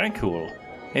cool, very cool.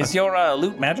 Is your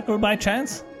loot magical by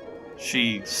chance?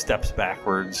 She steps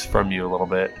backwards from you a little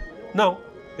bit. No,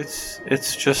 it's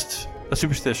just a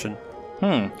superstition.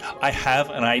 I have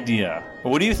an idea.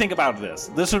 What do you think about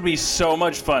this? This would be so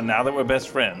much fun now that we're best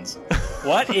friends.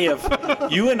 What if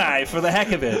you and I, for the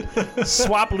heck of it,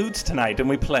 swap loots tonight and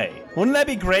we play? Wouldn't that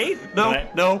be great?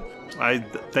 No. I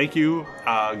thank you.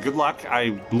 Good luck.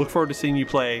 I look forward to seeing you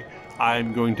play.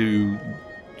 I'm going to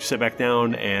sit back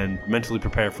down and mentally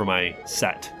prepare for my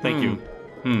set. Thank you.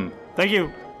 Thank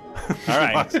you. All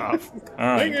right. Walks off. All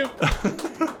right.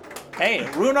 Thank you. Hey,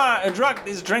 Runa, Druck,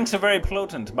 these drinks are very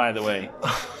potent, by the way.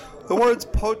 The word's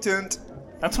potent.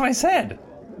 That's what I said.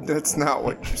 That's not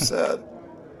what you said.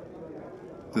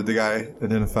 Did the guy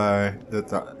identify that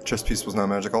the chess piece was not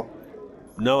magical?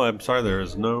 No, I'm sorry. There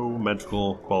is no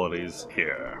magical qualities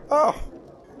here. Oh,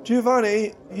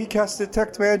 Giovanni, he cast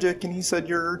Detect Magic and he said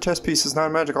your chess piece is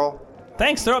not magical.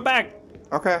 Thanks, throw it back.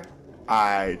 Okay.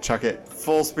 I chuck it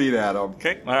full speed at him.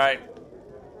 Okay. All right.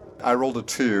 I rolled a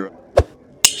 2.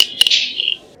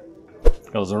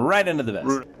 Goes right into the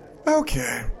vest.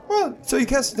 Okay. Well, so you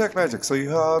cast Detect Magic, so you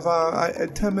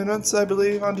have 10 minutes, I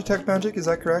believe, on Detect Magic. Is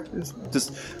that correct? It's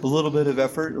just a little bit of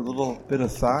effort, a little bit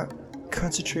of thought,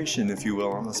 concentration, if you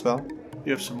will, on the spell.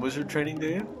 You have some wizard training, do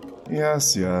you?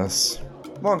 Yes.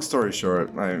 Long story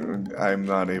short, I'm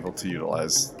not able to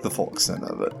utilize the full extent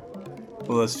of it.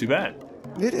 Well, that's too bad.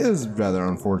 It is rather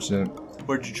unfortunate.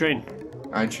 Where'd you train?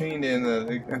 I trained in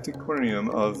the Antiquarium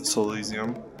of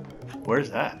Solisium. Where's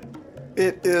that?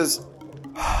 It is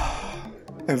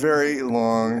a very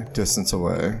long distance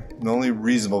away. The only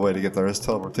reasonable way to get there is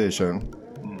teleportation.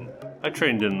 I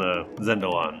trained in the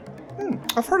Zendalon.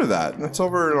 I've heard of that. That's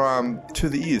over to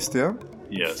the east, yeah?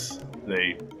 Yes.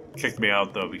 They kicked me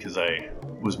out, though, because I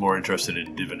was more interested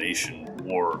in divination,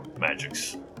 war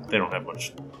magics. They don't have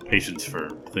much patience for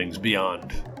things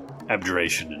beyond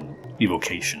abjuration and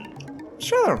evocation.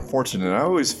 It's rather unfortunate. I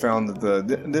always found that the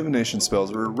divination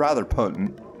spells were rather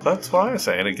potent. That's why I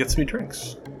say, and it gets me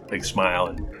drinks. Big smile,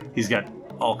 and he's got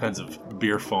all kinds of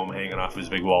beer foam hanging off his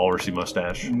big walrusy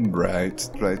mustache. Right.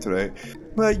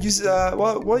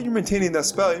 Well, while you're maintaining that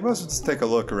spell, you must just take a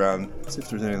look around, see if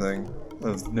there's anything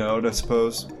of note, I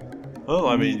suppose. Well,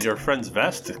 I mean, your friend's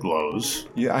vest glows.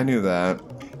 Yeah, I knew that.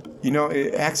 You know,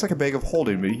 it acts like a bag of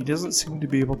holding, but he doesn't seem to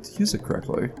be able to use it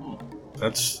correctly.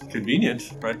 That's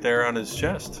convenient, right there on his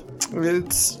chest.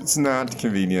 It's not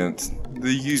convenient.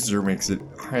 The user makes it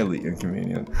highly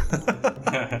inconvenient.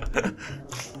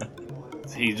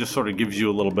 He just sort of gives you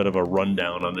a little bit of a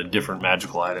rundown on the different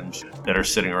magical items that are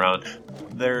sitting around.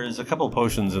 There's a couple of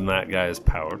potions in that guy's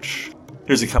pouch.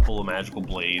 There's a couple of magical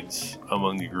blades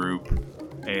among the group,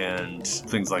 and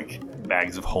things like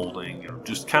bags of holding,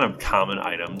 just kind of common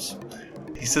items.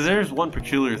 He says there's one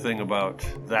peculiar thing about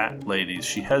that lady.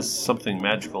 She has something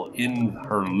magical in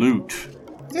her loot.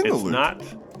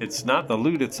 It's not the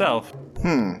loot itself.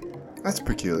 That's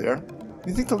peculiar.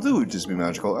 You think the loot would just be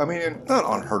magical? I mean, not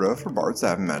unheard of for bards to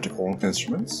have magical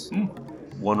instruments.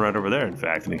 One right over there, in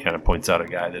fact, and he kind of points out a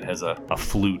guy that has a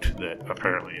flute that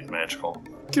apparently is magical.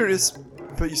 Curious,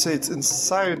 but you say it's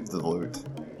inside the loot.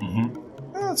 Mm-hmm.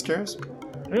 Oh, that's curious.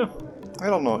 Yeah. I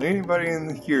don't know anybody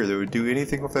in here that would do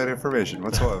anything with that information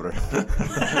whatsoever.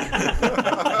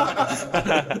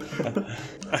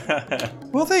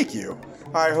 Well, thank you.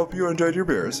 I hope you enjoyed your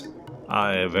beers.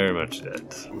 I very much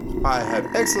did. I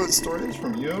had excellent stories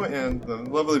from you and the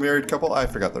lovely married couple. I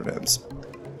forgot their names.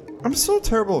 I'm so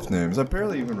terrible with names. I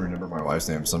barely even remember my wife's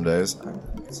name some days.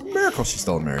 It's a miracle she's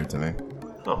still married to me.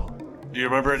 Oh. Do you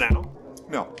remember it now?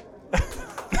 No.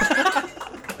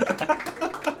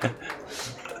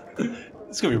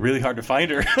 It's going to be really hard to find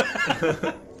her.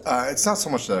 It's not so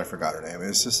much that I forgot her name.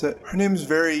 It's just that her name is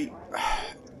very...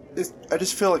 I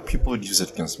just feel like people would use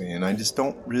it against me, and I just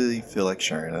don't really feel like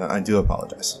sharing it. I do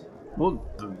apologize. Well,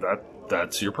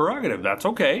 that's your prerogative. That's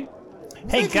okay.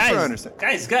 Hey, Thank you for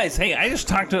understanding. guys, hey, I just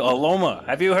talked to Aloma.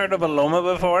 Have you heard of Aloma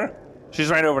before? She's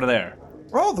right over there.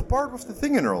 Oh, the bard with the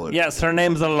thing in her loot. Yes, her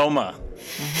name's Aloma.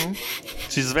 Mm-hmm.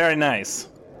 She's very nice.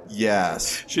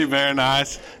 Yes. She very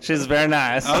nice. She's very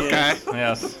nice. Okay.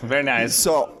 Yes, very nice.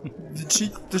 So,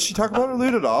 did she talk about her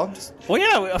loot at all? Well,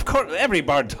 yeah, of course, every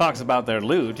bard talks about their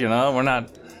loot, you know? We're not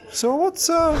What's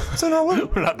in our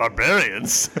loot? We're not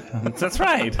barbarians. That's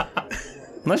right.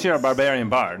 Unless you're a barbarian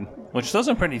bard, which those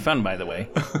are pretty fun, by the way.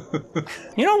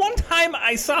 You know, one time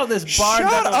I saw this bard.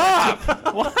 Shut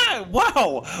up! What?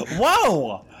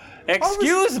 Whoa!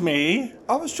 Excuse me.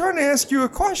 I was trying to ask you a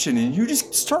question, and you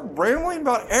just start rambling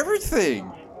about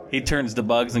everything. He turns to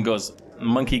Bugs and goes,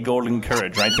 "Monkey golden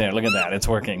courage, right there. Look at that. It's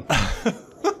working."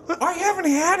 I haven't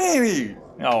had any.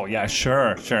 Oh yeah,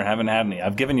 sure. Haven't had any.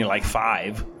 I've given you like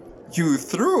 5. You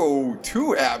threw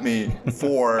 2 at me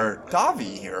for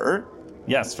Davi here.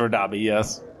 Yes, for Dobby.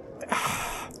 Yes.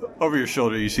 Over your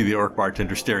shoulder, you see the orc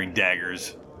bartender staring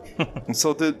daggers. And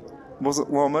so was it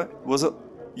Loma? Was it?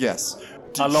 Yes.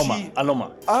 Aloma.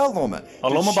 Aloma.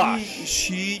 Aloma Did Bosch.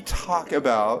 she talk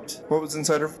about what was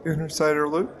inside her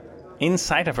loot?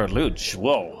 Inside of her loot.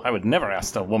 Whoa! I would never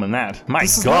ask a woman that. My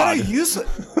This is God. not a use.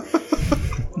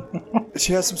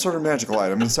 She has some sort of magical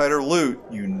item inside her loot.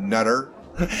 You nutter.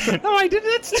 No, I didn't.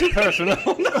 That's too personal.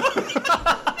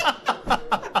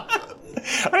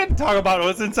 I didn't talk about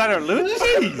what's inside her loot.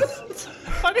 Jeez.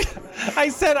 I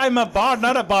said I'm a bard,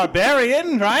 not a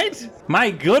barbarian, right?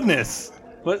 My goodness.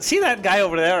 But see that guy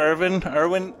over there,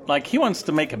 Erwin? Like, he wants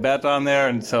to make a bet on there,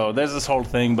 and so there's this whole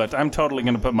thing, but I'm totally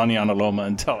going to put money on Aloma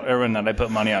and tell Erwin that I put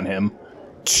money on him.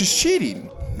 She's cheating,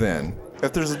 then.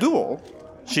 If there's a duel.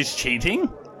 She's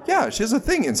cheating? Yeah, she has a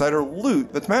thing inside her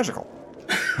loot that's magical.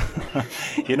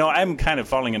 You know, I'm kind of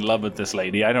falling in love with this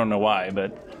lady. I don't know why,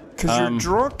 but... Because you're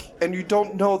drunk and you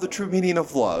don't know the true meaning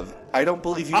of love. I don't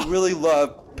believe you really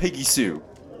love Peggy Sue.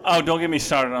 Oh, don't get me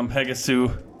started on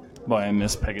Pegasus. Boy, I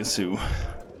miss Pegasus.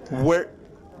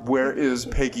 Where is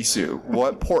Peggy Sue?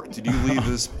 What port did you leave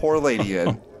this poor lady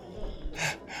in?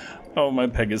 Oh, my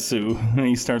Pegasus. And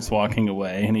he starts walking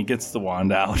away, and he gets the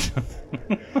wand out.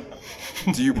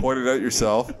 Do you point it out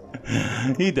yourself?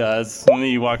 He does. And then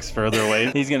he walks further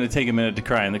away. He's going to take a minute to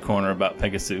cry in the corner about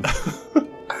Pegasus.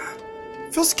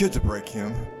 Feels good to break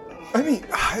him. I mean,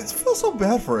 it feels so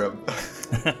bad for him.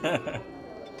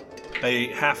 A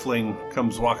halfling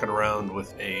comes walking around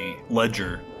with a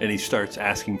ledger, and he starts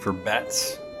asking for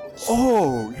bets.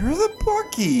 Oh, you're the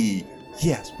bookie.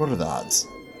 Yes, what are the odds?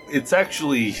 It's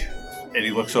actually... And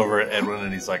he looks over at Edwin,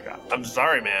 and he's like, I'm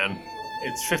sorry, man.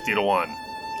 It's 50-1.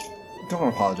 Don't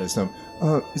apologize to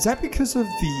him. Is that because of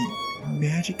the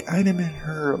magic item in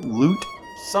her loot?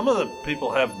 Some of the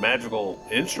people have magical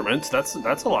instruments. That's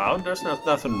allowed. There's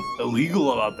nothing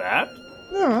illegal about that.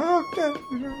 No, okay.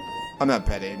 I'm not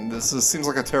betting. This seems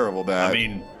like a terrible bet. I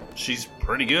mean, she's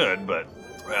pretty good, but,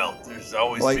 well, there's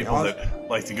always people that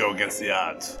like to go against the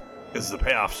odds because the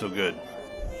payoff's so good.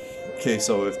 Okay,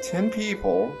 so if 10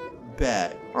 people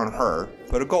bet on her,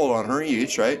 put a gold on her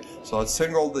each, right? So that's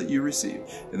 10 gold that you receive.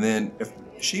 And then if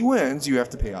she wins, you have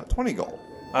to pay out 20 gold.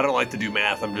 I don't like to do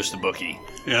math. I'm just a bookie.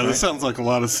 Yeah, this sounds like a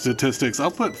lot of statistics. I'll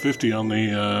put 50 on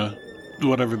the,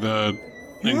 whatever the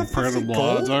You have 50 incredible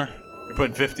gold? odds are. You're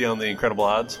putting 50 on the incredible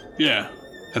odds? Yeah.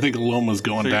 I think Aloma's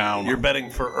going down. You're betting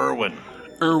for Erwin.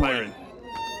 Erwin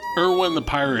the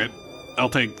pirate. I'll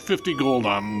take 50 gold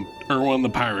on Erwin the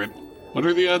pirate. What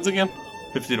are the odds again?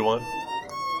 50-1.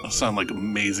 Those sound like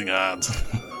amazing odds.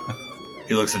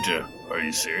 He looks at you. Are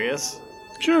you serious?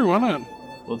 Sure, why not?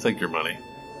 We'll take your money.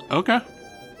 Okay.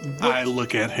 I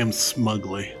look at him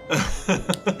smugly.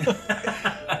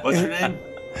 What's your name?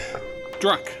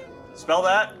 Druck. Spell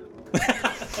that.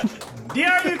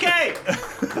 D-R-U-K!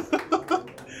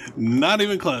 Not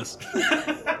even close.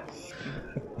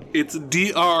 It's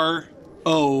D-R-O-C-H.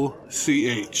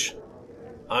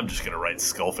 I'm just going to write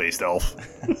skull-faced elf.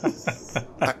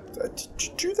 Did you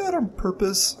do that on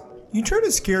purpose? You try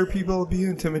to scare people, be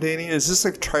intimidating? Is this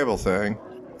like a tribal thing?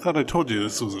 I thought I told you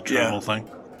this was a tribal thing.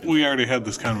 We already had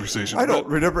this conversation. I don't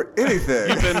remember anything.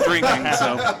 You've been drinking,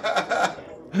 so...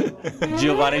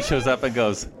 Giovanni shows up and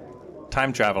goes,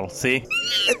 "Time travel, see?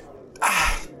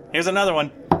 Here's another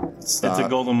one." Stop. It's a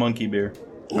golden monkey beer.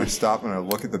 I stop and I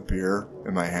look at the beer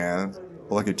in my hand.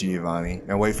 I look at Giovanni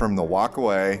and wait for him to walk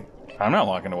away. I'm not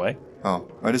walking away. Oh,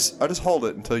 I just hold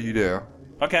it until you do.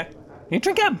 Okay. You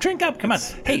drink up, come on.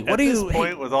 Hey, what At do you... this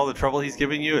point, with all the trouble he's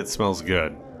giving you, it smells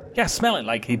good. Yeah, smell it.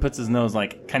 Like, he puts his nose,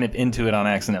 like, kind of into it on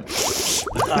accident.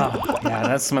 Oh, yeah,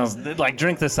 that smells... Like,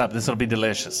 drink this up. This will be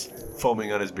delicious.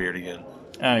 Foaming on his beard again.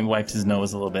 And he wipes his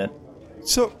nose a little bit.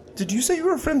 So, did you say you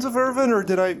were friends of Irvin, or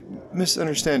did I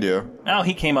misunderstand you? Oh,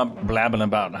 he came up blabbing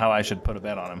about how I should put a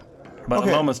bet on him. But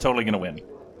Okay. Aloma's totally going to win.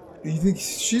 You think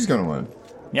she's gonna win?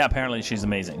 Yeah, apparently she's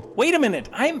amazing. Wait a minute.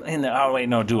 I'm in the... Oh, wait,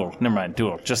 no, duel. Never mind,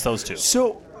 duel. Just those two.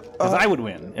 So, Because I would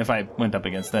win if I went up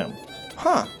against them.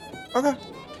 Huh. Okay.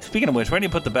 Speaking of which, where do you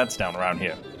put the bets down around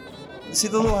here? See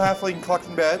the little halfling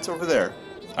collecting beds over there?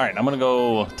 All right, I'm going to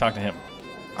go talk to him.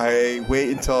 I wait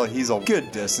until he's a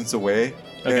good distance away,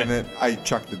 Okay. and then I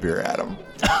chuck the beer at him.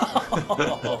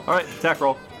 All right, attack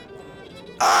roll.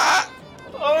 Ah!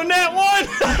 Oh, nat one!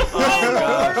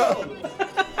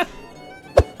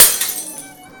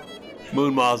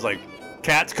 Moonmaw's like,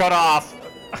 cat's cut off.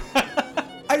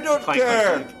 I don't Clank,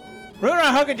 care! clank,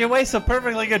 Runa, how could you waste a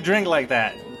perfectly good drink like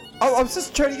that? Oh, I was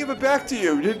just trying to give it back to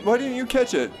you. Why didn't you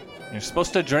catch it? You're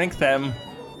supposed to drink them.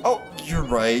 Oh, you're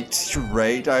right. You're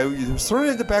right. I was throwing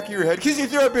it at the back of your head because you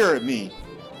threw a beer at me.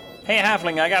 Hey,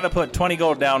 Halfling, I gotta put 20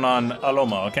 gold down on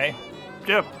Aloma, okay?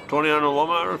 Yeah, 20 on a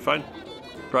Loma, fine.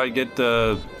 Probably get,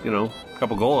 a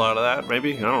couple gold out of that,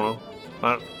 maybe. I don't know.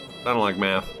 I don't like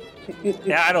math.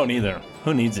 Yeah, I don't either.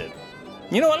 Who needs it?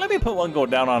 You know what? Let me put 1 gold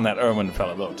down on that Irwin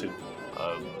fella, though, too.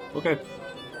 Okay.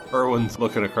 Erwin's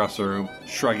looking across the room,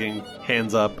 shrugging,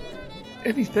 hands up.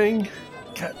 Anything?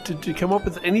 Did you come up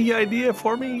with any idea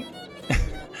for me?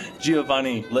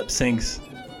 Giovanni lip syncs,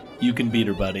 "You can beat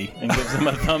her, buddy," and gives him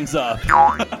a thumbs up.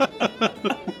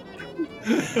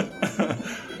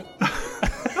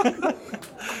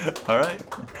 All right.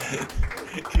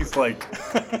 He's like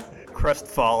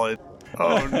crestfallen.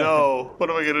 Oh no! What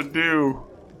am I gonna do?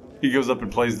 He goes up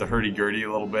and plays the hurdy-gurdy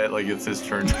a little bit, like it's his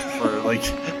turn for like.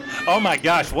 Oh my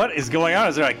gosh, what is going on?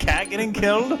 Is there a cat getting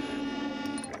killed?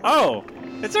 Oh,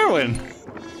 it's Irwin.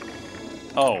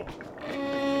 Oh.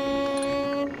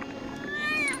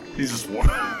 He's just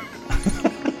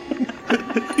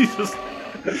He's just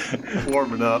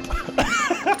warming up.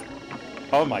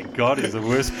 Oh my god, he's the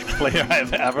worst player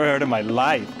I've ever heard in my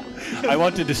life. I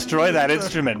want to destroy that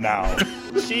instrument now.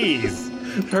 Jeez.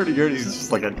 Hurdy-gurdy's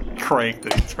just like a crank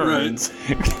that he turns.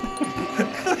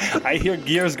 I hear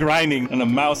gears grinding and a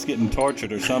mouse getting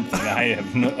tortured or something. I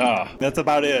have no... that's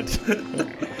about it.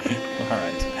 All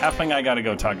right. Halfling, I gotta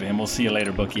go talk to him. We'll see you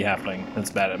later, Bookie Halfling.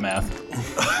 That's bad at math.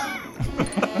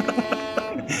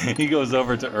 He goes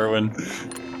over to Irwin.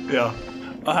 Yeah.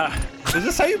 Is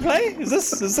this how you play? Is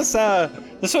this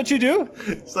what you do?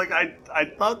 It's like I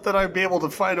thought that I'd be able to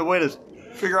find a way to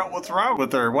figure out what's wrong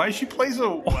with her. Why does she play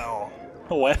so well?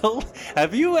 Well,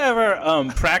 have you ever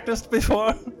practiced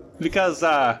before? Because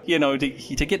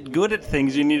to get good at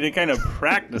things, you need to kind of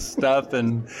practice stuff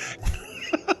and.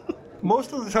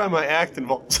 Most of the time, my act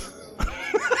involves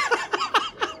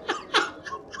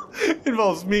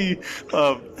me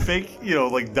fake,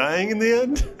 like dying in the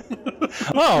end.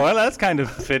 Oh, well, that's kind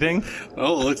of fitting.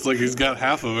 Oh, it looks like he's got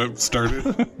half of it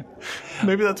started.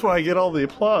 Maybe that's why I get all the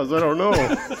applause. I don't know.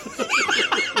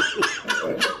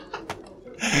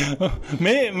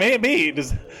 Maybe.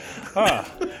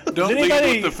 Don't leave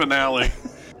with the finale.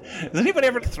 Does anybody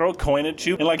ever throw a coin at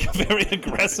you in like a very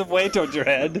aggressive way towards your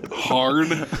head? Hard.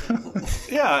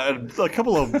 Yeah, and a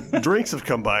couple of drinks have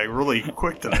come by really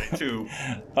quick tonight too.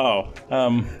 Oh,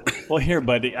 well, here,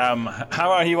 buddy.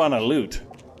 How are you on a loot?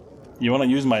 You want to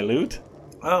use my loot?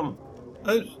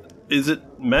 Is it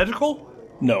magical?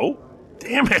 No.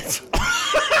 Damn it!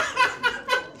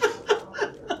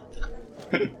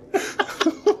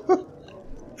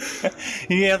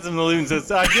 He hands him the loot and says,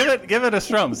 "Give it a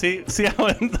strum. See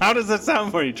how does that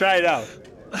sound for you? Try it out."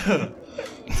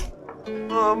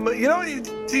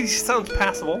 He sounds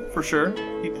passable for sure.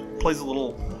 He plays a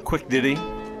little quick ditty.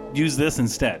 Use this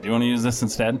instead. You want to use this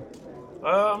instead?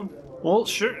 Well,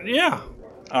 sure, yeah.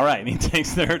 All right. He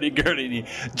takes the hurdy-gurdy and he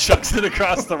chucks it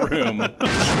across the room.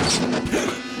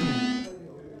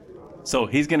 So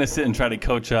he's gonna sit and try to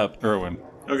coach up Irwin.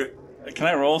 Okay. Can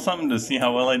I roll something to see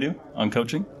how well I do on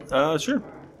coaching? Sure.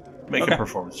 Make Okay. a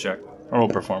performance check. I'll roll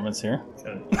performance here.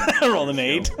 I rolled an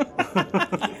 8.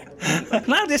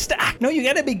 No, you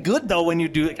gotta be good though when you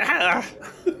do it.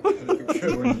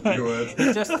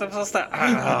 Just supposed to.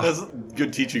 That's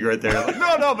good teaching right there. Like,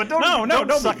 no, but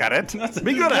don't suck at it.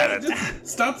 Be good at it.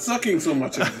 Stop sucking so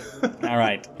much. All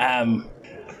right.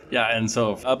 Yeah, and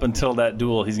so up until that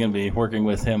duel, he's gonna be working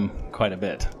with him quite a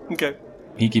bit. Okay.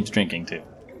 He keeps drinking too.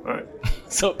 All right.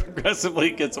 So progressively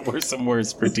it gets worse and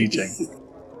worse for teaching.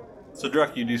 So,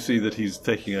 Druck, you do see that he's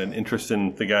taking an interest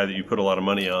in the guy that you put a lot of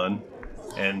money on,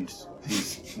 and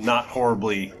he's not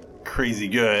horribly crazy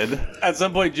good. At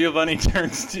some point, Giovanni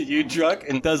turns to you, Druck,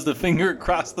 and does the finger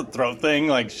across the throat thing,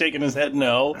 like shaking his head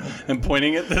no, and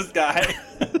pointing at this guy.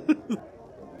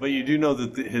 But you do know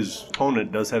that his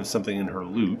opponent does have something in her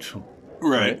loot.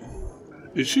 Right.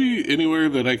 Is she anywhere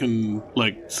that I can,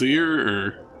 see her,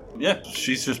 or... Yeah,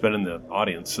 she's just been in the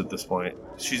audience at this point.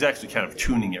 She's actually kind of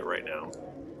tuning it right now.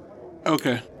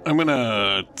 Okay. I'm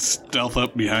gonna stealth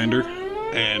up behind her.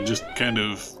 and just kind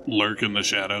of lurk in the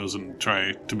shadows and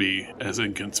try to be as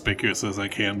inconspicuous as I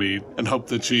can be, and hope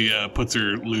that she puts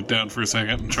her loot down for a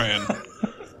second and try and...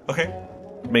 Okay.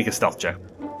 Make a stealth check.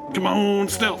 Come on,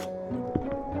 stealth!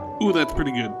 Ooh, that's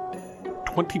pretty good.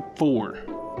 24.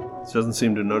 She doesn't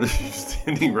seem to notice you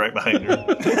standing right behind her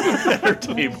at her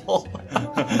table.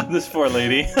 This poor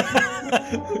lady.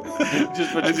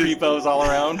 Just put creepos all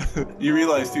around. You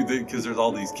realize, too, because there's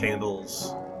all these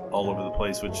candles all over the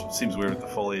place, which seems weird with the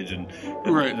foliage, and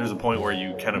Right. there's a point where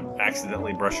you kind of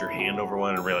accidentally brush your hand over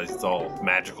one and realize it's all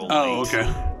magical Oh, light.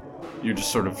 okay. You're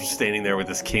just sort of standing there with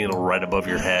this candle right above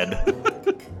your head.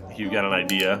 You've got an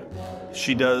idea.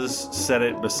 She does set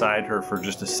it beside her for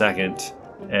just a second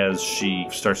as she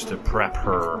starts to prep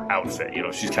her outfit. You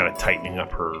know, she's kind of tightening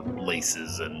up her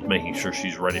laces and making sure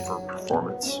she's ready for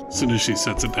performance. As soon as she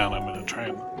sets it down, I'm going to try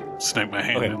and snipe my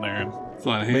hand in there and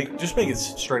fly ahead. Just make it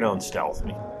straight on stealth.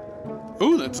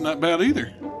 Ooh, that's not bad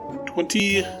either.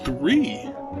 23.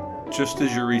 Just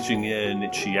as you're reaching in,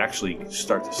 she actually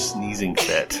starts a sneezing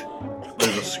fit.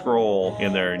 There's a scroll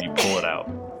in there and you pull it out.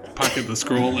 Pocket the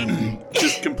scroll and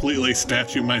just completely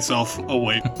statue myself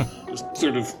away. Just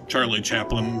sort of Charlie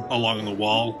Chaplin along the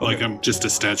wall. Okay. Like I'm just a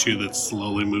statue that's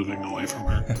slowly moving away from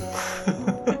her.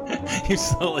 You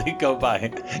slowly go by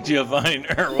Giovanni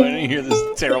and Erwin and you hear this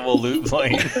terrible loot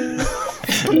playing.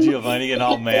 Giovanni getting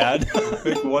all mad.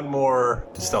 Make one more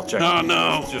stealth check. Oh,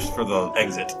 no. Just for the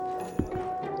exit.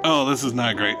 Oh, this is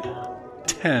not great.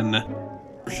 10.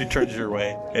 She turns your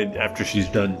way, and after she's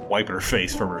done wiping her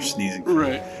face from her sneezing,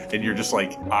 Right. and you're just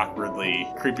like awkwardly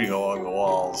creeping along the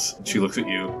walls, she looks at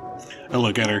you. I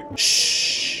look at her.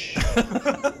 Shh.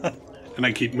 And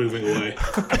I keep moving away.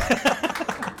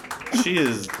 She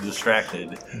is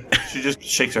distracted. She just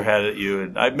shakes her head at you,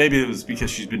 and maybe it was because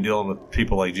she's been dealing with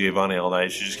people like Giovanni all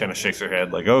night. She just kind of shakes her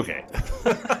head like, okay.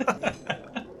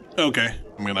 Okay.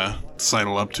 I'm going to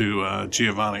sidle up to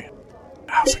Giovanni.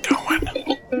 How's it going?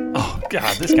 Oh,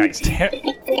 God, this guy's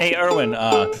terrible. Hey, Erwin,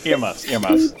 earmuffs.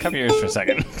 Cover your ears for a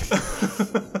second.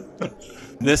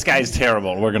 This guy's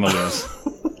terrible. We're going to lose.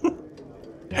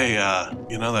 Hey,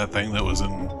 you know that thing that was in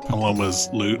Paloma's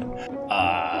loot?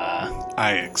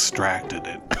 I extracted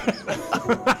it.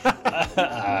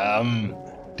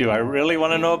 Do I really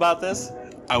want to know about this?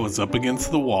 I was up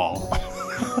against the wall.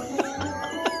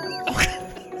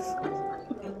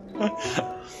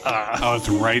 I was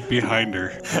right behind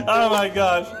her. Oh, my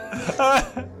gosh.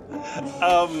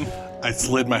 I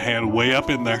slid my hand way up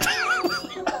in there.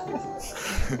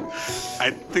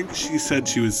 I think she said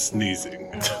she was sneezing.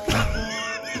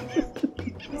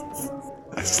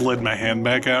 I slid my hand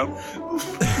back out.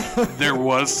 There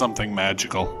was something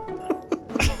magical.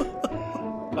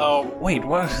 Oh, wait,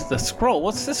 what's the scroll?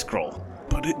 What's this scroll?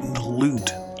 Put it in the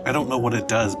loot. I don't know what it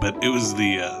does, but it was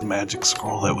the magic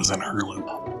scroll that was in her loot.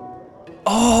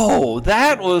 Oh,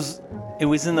 it was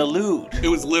in the loot. It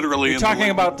was literally You're in talking the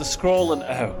loot. about the scroll and,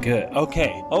 oh, good.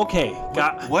 Okay.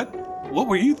 Got, What? What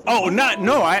were you?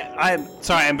 I'm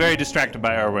sorry, I'm very distracted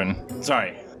by Erwin.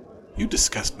 Sorry. You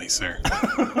disgust me, sir.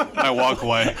 I walk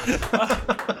away.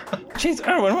 Jeez,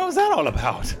 Erwin, what was that all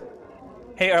about?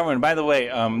 Hey, Erwin, by the way,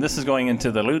 this is going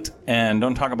into the loot, and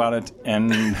don't talk about it,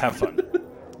 and have fun.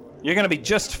 You're gonna be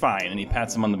just fine, and he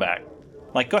pats him on the back.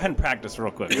 Like, go ahead and practice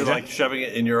real quick. You're okay? like shoving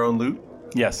it in your own loot?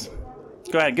 Yes.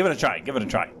 Go ahead, give it a try.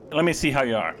 Let me see how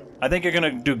you are. I think you're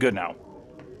gonna do good now.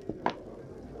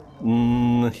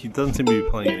 He doesn't seem to be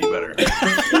playing any better.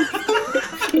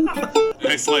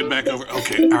 I slide back over.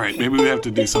 Okay, all right, maybe we have to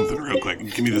do something real quick.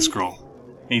 Give me the scroll.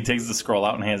 He takes the scroll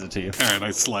out and hands it to you. All right, I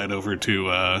slide over to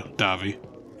Davi.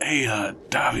 Hey,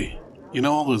 Davi, you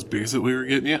know all those beers that we were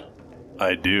getting you?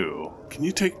 I do. Can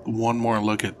you take one more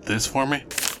look at this for me?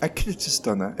 I could have just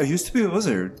done that. I used to be a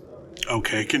wizard.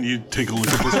 Okay, can you take a look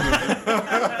at this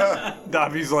one?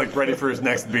 Davi's like ready for his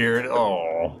next beer.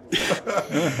 Oh.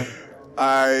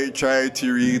 I try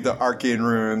to read the arcane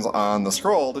runes on the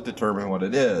scroll to determine what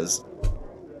it is.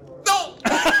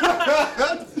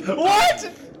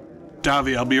 What?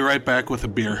 Davi, I'll be right back with a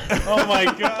beer. Oh my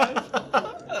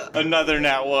gosh. Another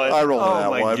nat one. I rolled Oh that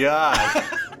my one. god.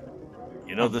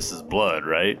 You know this is blood,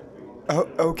 right? Oh,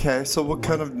 okay, so what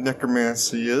kind of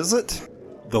necromancy is it?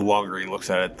 The longer he looks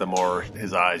at it, the more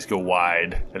his eyes go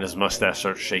wide and his mustache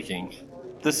starts shaking.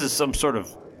 This is some sort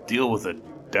of deal with a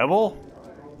devil?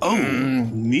 Oh,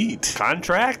 neat.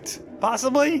 Contract?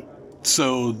 Possibly?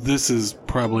 So this is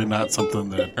probably not something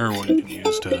that Erwin can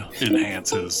use to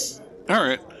enhance his... All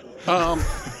right. All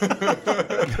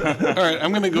right, I'm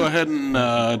going to go ahead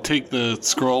and take the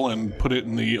scroll and put it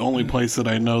in the only place that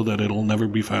I know that it'll never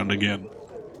be found again.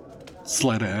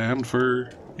 Sleight of hand for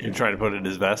You're trying to put it in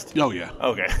his vest? Oh, yeah.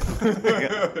 Okay.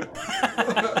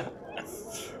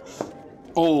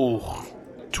 Oh,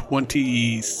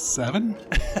 27?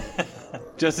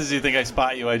 Just as you think I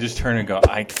spot you, I just turn and go,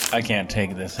 I can't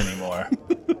take this anymore.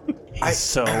 He's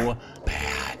so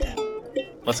bad.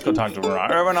 Let's go talk to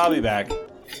Ron. Irvin, I'll be back.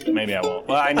 Maybe I won't.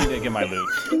 Well, I need to get my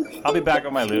loot. I'll be back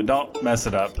with my loot. Don't mess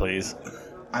it up, please.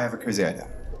 I have a crazy idea.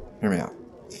 Hear me out.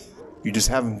 You just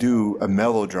have him do a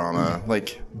melodrama,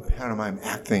 like pantomime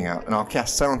acting out, and I'll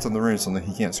cast silence on the room so that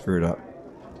he can't screw it up.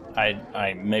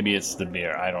 Maybe it's the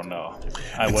beer. I don't know.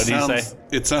 What do you say?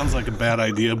 It sounds like a bad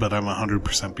idea, but I'm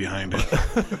 100% behind it.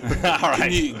 All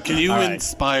right. Can you All right.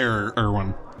 inspire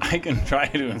Erwin? I can try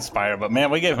to inspire, but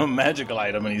man, we gave him a magical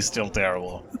item and he's still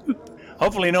terrible.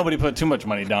 Hopefully nobody put too much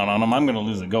money down on him. I'm going to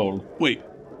lose the gold. Wait,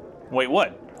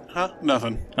 what? huh?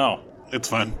 Nothing. Oh, It's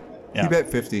fine. yeah. He bet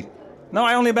 50. No,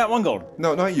 I only bet 1 gold.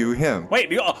 No, not you, him. Wait,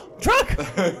 Truck!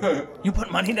 You put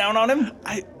money down on him?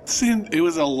 I seen it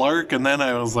was a lark, and then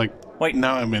I was like, Wait.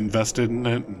 now I'm invested in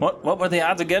it. What were the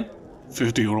odds again?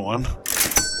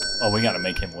 50-1. Oh, we got to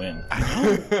make him win.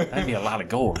 That'd be a lot of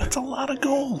gold. That's a lot of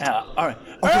gold. Yeah, all right.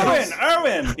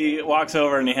 Erwin! He walks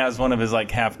over and he has one of his like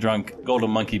half-drunk golden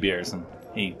monkey beers, and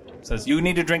he says, "You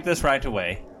need to drink this right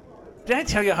away." Did I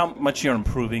tell you how much you're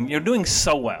improving? You're doing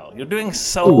so well. You're doing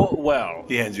so well.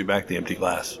 He hands you back the empty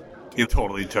glass. You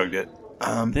totally chugged it.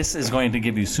 This is going to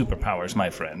give you superpowers, my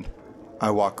friend.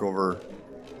 I walk over.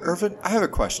 Irvin, I have a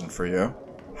question for you.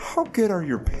 How good are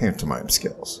your pantomime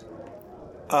skills?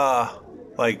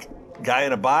 Like, guy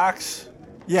in a box?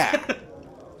 Yeah.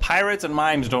 Pirates and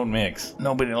mimes don't mix.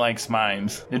 Nobody likes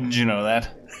mimes. Didn't you know that?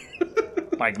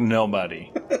 Like,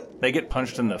 nobody. They get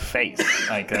punched in the face.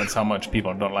 Like, that's how much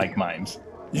people don't like mimes.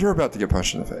 You're about to get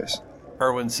punched in the face.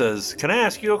 Erwin says, "Can I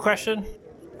ask you a question?"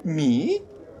 Me?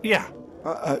 Yeah.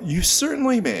 You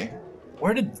certainly may.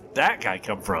 Where did that guy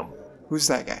come from? Who's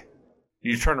that guy?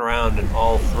 You turn around and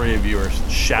all three of you are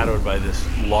shadowed by this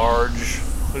large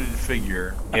hooded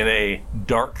figure in a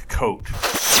dark coat.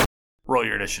 Roll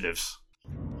your initiatives.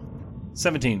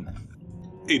 17.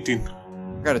 18.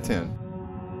 I got a 10.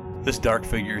 This dark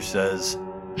figure says,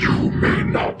 You may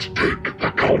not take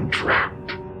the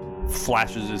contract.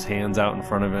 flashes his hands out in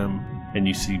front of him, and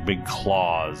you see big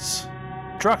claws.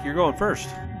 Truck, you're going first.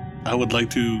 I would like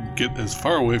to get as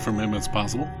far away from him as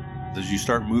possible. As you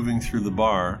start moving through the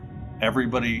bar,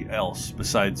 everybody else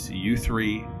besides you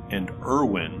three and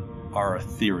Erwin are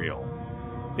ethereal.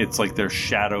 It's like they're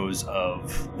shadows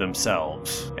of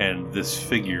themselves, and this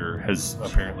figure has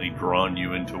apparently drawn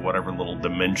you into whatever little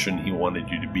dimension he wanted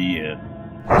you to be in.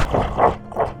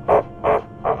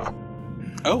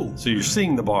 Oh, So you're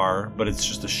seeing the bar, but it's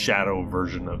just a shadow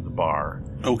version of the bar.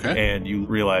 okay. And you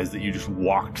realize that you just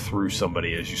walked through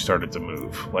somebody as you started to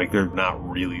move. Like they're not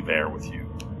really there with you.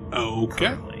 Okay.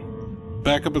 Currently.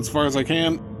 Back up as far as I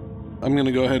can. I'm going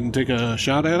to go ahead and take a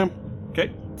shot at him.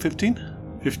 Okay.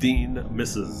 15? 15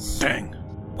 misses. Dang.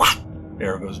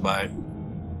 Arrow goes by.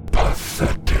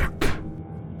 Pathetic.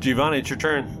 Giovanni, it's your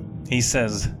turn. He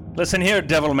says, "Listen here,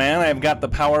 devil man. I've got the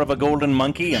power of a golden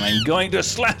monkey, and I'm going to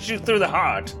slash you through the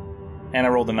heart." And I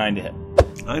rolled a 9 to hit.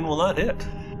 9 will not hit.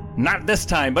 Not this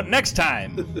time, but next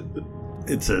time.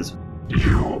 It says,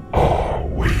 You are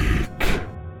weak.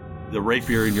 the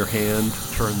rapier in your hand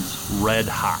turns red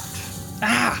hot.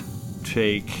 Ah!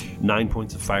 Take 9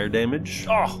 points of fire damage.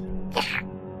 Oh!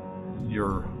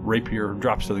 Your rapier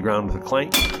drops to the ground with a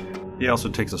clank. He also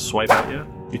takes a swipe at you.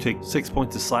 You take 6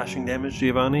 points of slashing damage,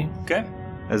 Giovanni, Okay.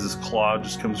 as his claw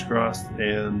just comes across,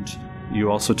 and you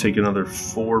also take another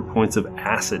 4 points of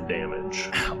acid damage.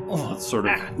 Oh, It's sort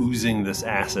of oozing this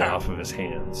acid off of his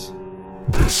hands.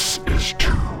 This is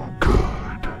too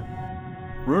good.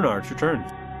 Runar, it's your turn.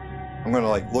 I'm gonna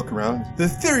look around. The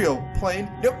ethereal plane.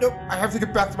 Nope. I have to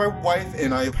get back to my wife,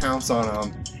 and I pounce on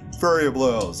him. Furry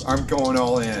blows. I'm going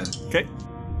all in. Okay.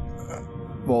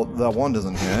 Well, that one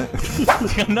doesn't hit.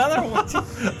 Another one.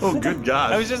 Oh, good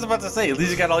God. I was just about to say, at least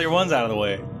you got all your ones out of the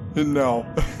way. No.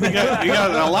 You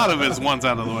got a lot of his ones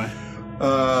out of the way.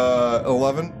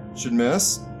 11 should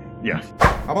miss. Yeah.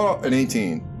 How about an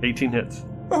 18? 18 hits.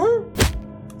 Woohoo!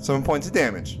 7 points of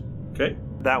damage. Okay.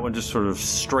 That one just sort of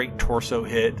straight torso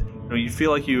hit. You feel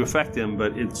like you affect him,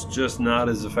 but it's just not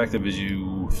as effective as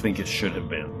you think it should have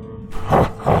been.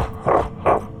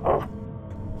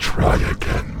 Try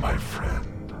again, my friend.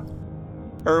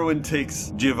 Erwin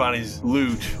takes Giovanni's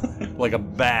loot like a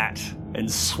bat and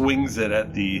swings it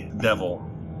at the devil.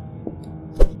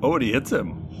 Oh, and he hits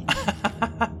him.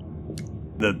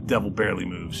 The devil barely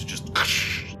moves, just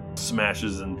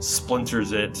smashes and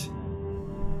splinters it.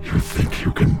 You think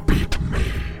you can beat me?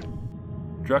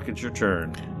 Druck, it's your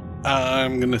turn.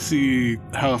 I'm going to see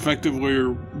how effective we're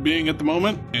being at the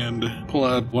moment and pull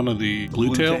out one of the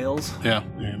blue tail. tails. Yeah,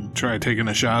 and try taking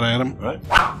a shot at him. Right.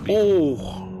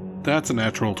 Oh, that's a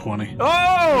natural 20. Oh,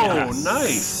 Yes.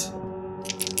 nice.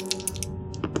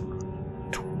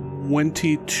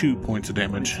 22 points of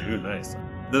damage. Dude, nice.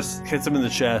 This hits him in the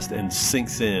chest and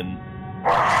sinks in.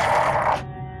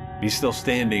 He's still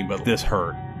standing, but this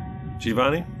hurt.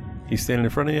 Giovanni, he's standing in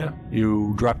front of you.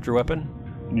 You dropped your weapon,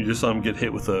 and you just saw him get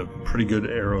hit with a pretty good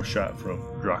arrow shot from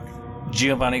Druck.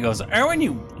 Giovanni goes, Erwin,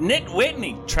 you nitwit, and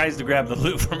he tries to grab the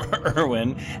loot from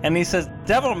Erwin, and he says,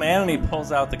 Devil Man, and he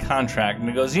pulls out the contract, and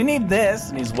he goes, you need this,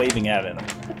 and he's waving at it.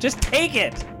 Just take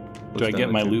it! Do I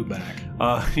get my loot back?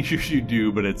 You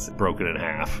do, but it's broken in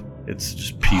half. It's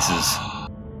just pieces.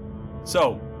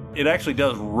 So, it actually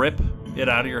does rip it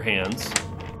out of your hands,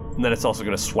 and then it's also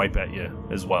going to swipe at you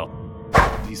as well.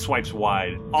 He swipes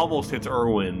wide, almost hits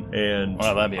Erwin, and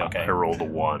Well, that'd be okay. I rolled a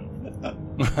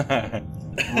 1.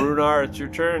 Runar, it's your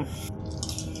turn.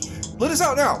 Let us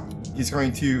out now. He's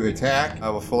going to attack with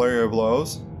a flurry of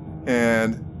blows.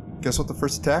 And guess what the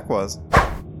first attack was?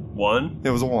 1? It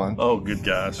was a 1. Oh, good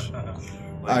gosh.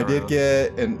 I did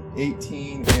get an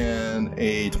 18 and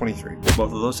a 23. Both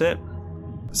of those hit.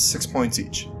 6 points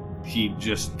each. He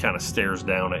just kind of stares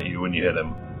down at you when you hit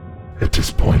him. It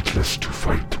is pointless to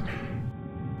fight me.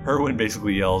 Erwin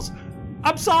basically yells,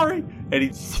 I'm sorry! And he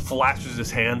flashes his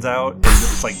hands out, and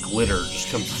it's like glitter just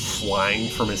comes flying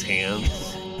from his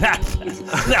hands.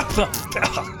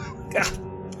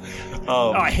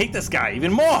 Oh, I hate this guy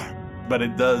even more! But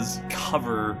it does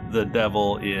cover the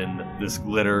devil in this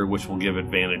glitter, which will give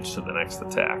advantage to the next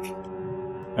attack.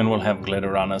 And we'll have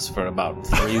glitter on us for about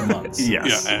 3 months.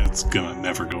 Yes. Yeah, it's going to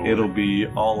never go away. It'll be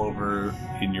all over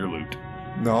in your loot.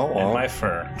 No, And my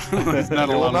fur. There's not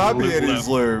a it will lot not of be loot in left. his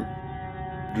loot.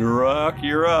 Druck,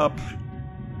 you're up.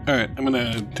 All right, I'm going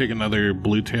to take another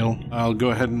blue tail. I'll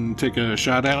go ahead and take a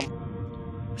shot at him.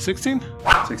 16?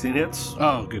 16 hits.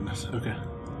 Oh, goodness. Okay.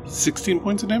 16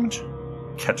 points of damage?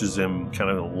 Catches him kind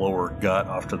of in the lower gut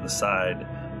off to the side.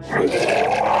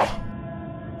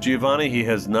 Giovanni, he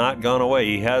has not gone away.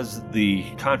 He has the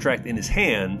contract in his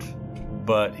hand,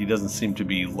 but he doesn't seem to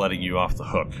be letting you off the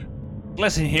hook.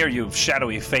 Listen here, you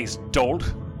shadowy-faced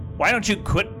dolt. Why don't you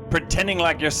quit pretending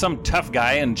like you're some tough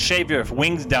guy and shave your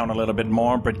wings down a little bit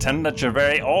more and pretend that you're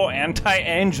very,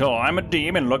 anti-angel. I'm a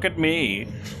demon, look at me.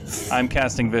 I'm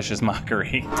casting Vicious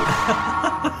Mockery.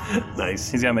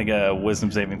 Nice. He's gonna make a wisdom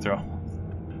saving throw.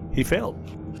 He failed.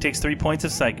 He takes 3 points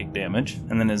of psychic damage,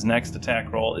 and then his next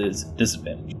attack roll is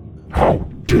disadvantage. How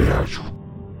dare you?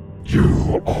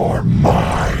 You are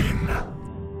mine.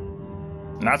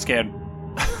 Not scared.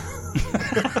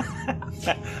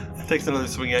 Takes another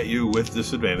swing at you with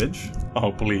disadvantage.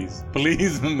 Oh, please.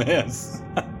 Please miss.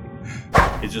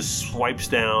 It just swipes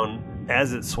down.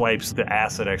 As it swipes, the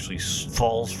acid actually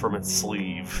falls from its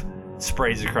sleeve,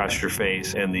 sprays across your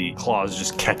face, and the claws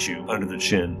just catch you under the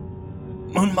chin.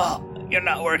 Moonball, you're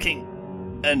not working.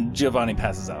 And Giovanni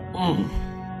passes out.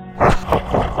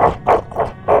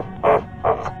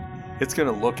 It's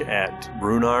going to look at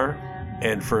Runar,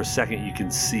 and for a second you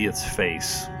can see its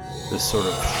face. This sort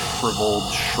of shriveled,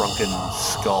 shrunken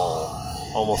skull.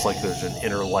 Almost like there's an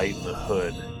inner light in the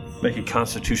hood. Make a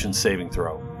Constitution saving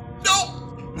throw.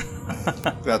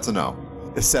 That's a no.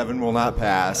 A 7 will not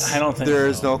pass. I don't think there so.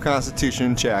 is no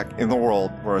Constitution check in the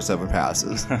world where a 7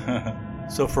 passes.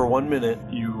 So for 1 minute,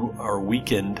 you are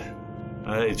weakened.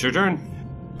 It's your turn.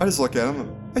 I just look at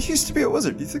him. I used to be a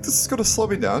wizard. Do you think this is going to slow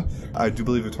me down? I do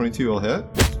believe a 22 will hit.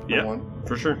 Yeah, One.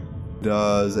 for sure.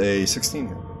 Does a 16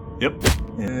 hit? Yep.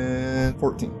 And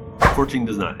 14. 14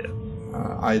 does not hit.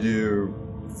 I do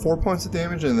 4 points of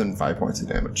damage and then 5 points of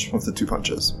damage with the 2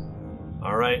 punches.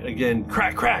 All right, again,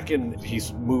 crack, crack, and he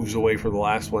moves away for the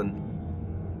last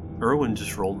one. Erwin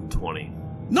just rolled a 20.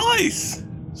 Nice!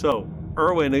 So,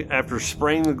 Erwin, after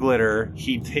spraying the glitter,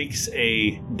 he takes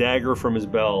a dagger from his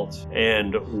belt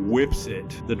and whips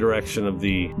it the direction of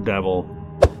the devil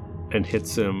and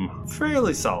hits him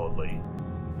fairly solidly.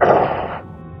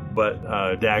 But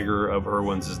a dagger of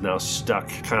Erwin's is now stuck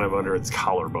kind of under its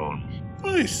collarbone.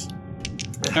 Nice.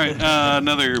 All right,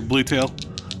 another blue tail.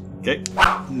 Okay,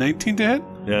 19 to hit.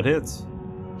 that hits.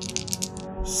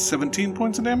 17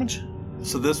 points of damage.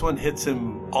 So this one hits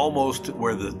him almost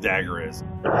where the dagger is.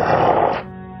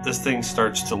 This thing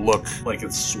starts to look like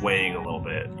it's swaying a little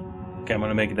bit. Okay, I'm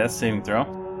gonna make a death saving throw.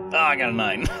 Oh, I got a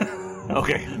 9.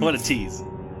 Okay, What a tease.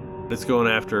 it's going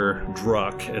after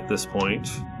Druck at this point.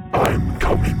 I'm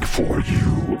coming for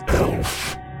you,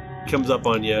 elf. Comes up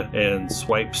on you and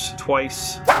swipes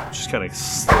twice. Just kind of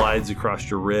slides across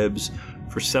your ribs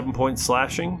for 7 points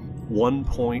slashing, 1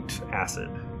 point acid.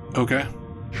 Okay.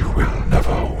 You will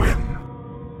never win.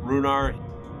 Runar,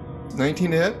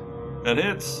 19 to hit, that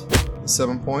hits.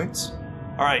 7 points.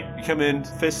 All right, you come in,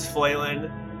 fists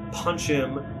flailing, punch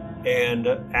him, and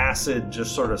acid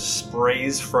just sort of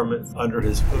sprays from under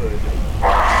his hood.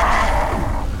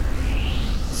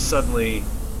 Suddenly,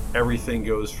 everything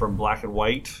goes from black and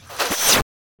white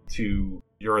to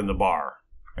you're in the bar.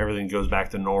 Everything goes back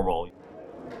to normal.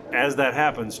 As that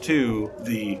happens, too,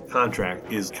 the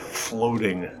contract is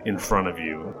floating in front of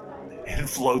you. It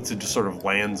floats and just sort of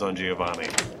lands on Giovanni.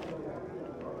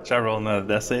 Should I roll another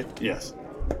death save? Yes.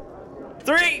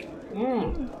 3!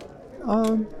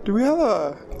 Do we have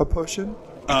a potion?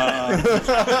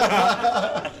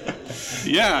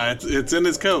 Yeah, it's in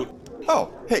his coat.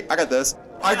 Oh, hey, I got this.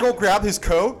 I go grab his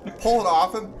coat, pull it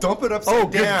off him, dump it upside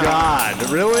down. God.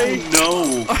 Really?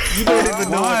 No. You don't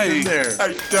even know Why? what's in there. I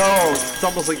don't. It's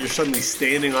almost like you're suddenly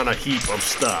standing on a heap of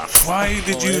stuff. Why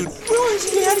did you... Why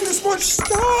is he having this much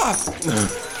stuff?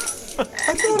 I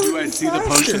thought Do I see the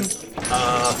potion?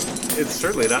 It's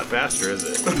certainly not faster, is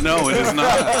it? No, it is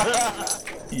not.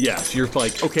 Yes, you're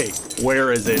like, okay,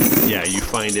 where is it? Yeah, you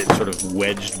find it sort of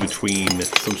wedged between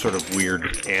some sort of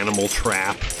weird animal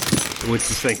trap, which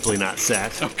is thankfully not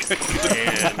set, Okay.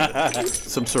 and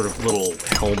some sort of little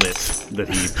helmet that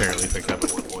he apparently picked up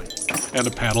at one point. And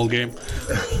a paddle game.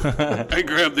 I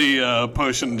grab the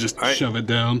potion and just shove it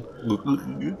down.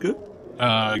 Good.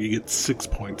 You get 6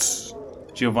 points.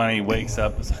 Giovanni wakes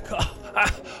up and is like,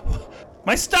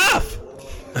 my stuff!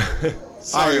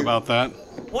 Sorry about that.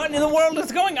 What in the world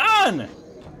is going on?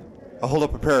 I'll hold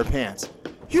up a pair of pants.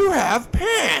 You have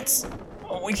pants!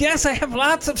 Oh, yes, I have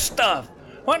lots of stuff.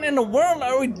 What in the world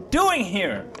are we doing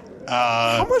here?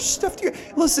 How much stuff do you...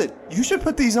 Listen, you should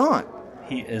put these on.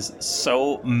 He is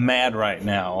so mad right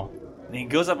now. He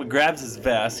goes up and grabs his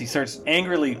vest. He starts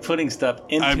angrily putting stuff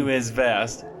into his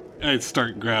vest. I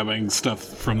start grabbing stuff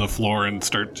from the floor and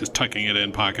start just tucking it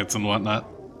in pockets and whatnot.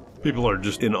 People are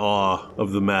just in awe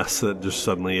of the mess that just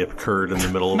suddenly occurred in the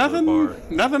middle of the bar.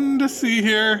 Nothing to see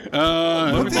here.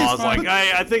 The boss like,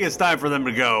 I think it's time for them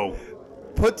to go.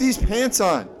 Put these pants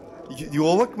on. You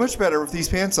will look much better with these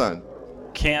pants on.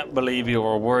 Can't believe you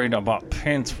were worried about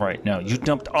pants right now. You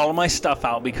dumped all of my stuff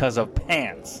out because of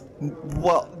pants.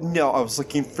 Well, no, I was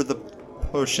looking for the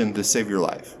potion to save your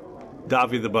life.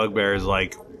 Daffy the Bugbear is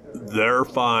like, they're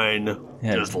fine.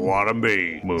 Yeah. Just let them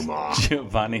be, Mooma.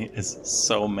 Giovanni is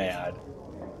so mad.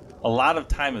 A lot of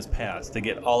time has passed to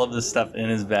get all of this stuff in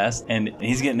his vest, and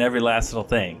he's getting every last little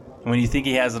thing. And when you think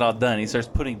he has it all done, he starts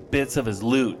putting bits of his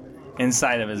loot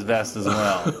inside of his vest as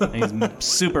well. He's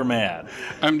super mad.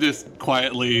 I'm just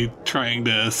quietly trying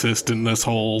to assist in this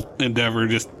whole endeavor.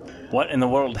 Just What in the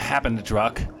world happened to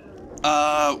Druck?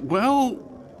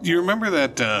 well, you remember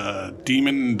that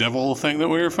demon devil thing that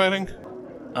we were fighting?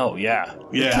 Oh, yeah.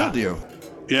 Yeah. Killed you.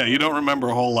 Yeah, you don't remember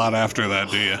a whole lot after that,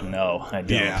 do you? No, I don't.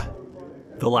 Yeah.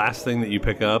 The last thing that you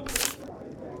pick up,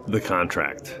 the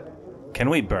contract. Can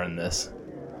we burn this?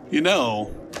 You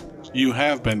know, you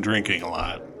have been drinking a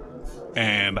lot,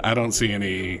 and I don't see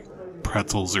any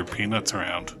pretzels or peanuts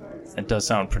around, It does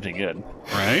sound pretty good.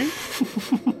 right?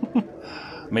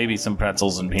 Maybe some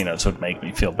pretzels and peanuts would make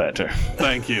me feel better.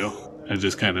 Thank you. I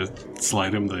just kind of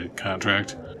slide him the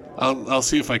contract. I'll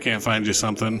see if I can't find you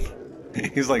something.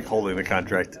 He's like holding the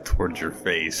contract towards your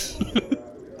face.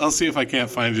 I'll see if I can't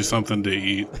find you something to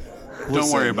eat.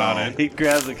 Don't worry about it. He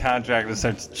grabs the contract and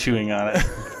starts chewing on it.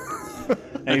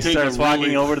 And he take starts a walking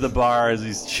really- over to the bar as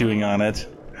he's chewing on it.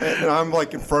 And I'm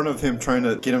like in front of him trying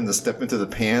to get him to step into the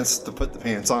pants, to put the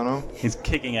pants on him. He's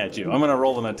kicking at you. I'm going to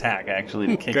roll an attack, actually,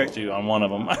 to kick at you on one of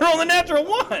them. I rolled a natural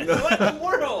 1! What in the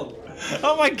world?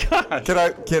 Oh my god!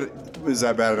 Is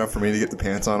that bad enough for me to get the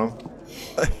pants on him?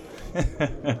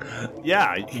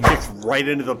 Yeah, he kicks right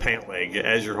into the pant leg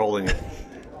as you're holding it.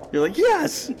 You're like,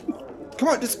 yes! Come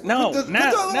on, just No, put the no,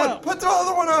 other no. one. Put the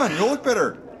other one on. You'll look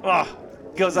better. Oh,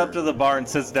 goes up to the bar and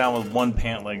sits down with one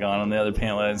pant leg on, and the other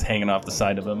pant leg is hanging off the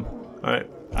side of him. All right,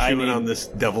 I chewing need- on this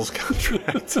devil's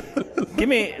contract. Give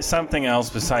me something else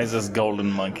besides this golden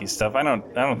monkey stuff. I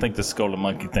don't think this golden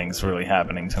monkey thing's really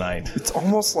happening tonight. It's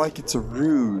almost like it's a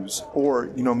ruse, or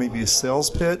maybe a sales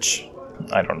pitch.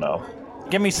 I don't know.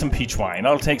 Give me some peach wine.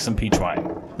 I'll take some peach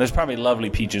wine. There's probably lovely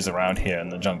peaches around here in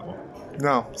the jungle.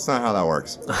 No, it's not how that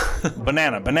works.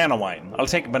 Banana wine. I'll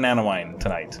take banana wine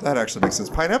tonight. That actually makes sense.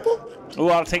 Pineapple? Ooh,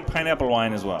 I'll take pineapple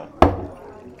wine as well.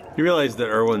 You realize that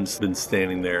Erwin's been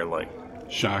standing there, like,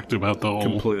 Shocked about the whole...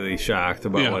 completely shocked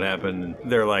about Yeah. what happened.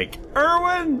 They're like,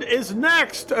 Erwin is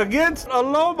next against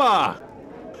Aloma!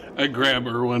 I grab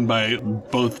Erwin by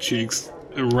both cheeks,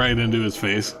 right into his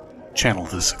face. Channel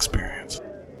this experience.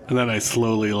 And then I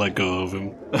slowly let go of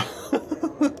him.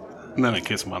 And then I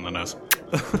kiss him on the nose.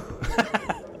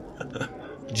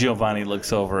 Giovanni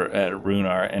looks over at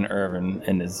Runar and Irvin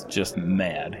and is just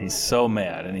mad. He's so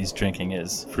mad, and he's drinking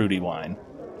his fruity wine.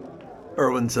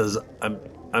 Erwin says,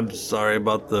 I'm sorry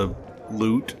about the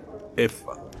loot. If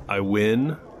I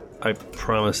win, I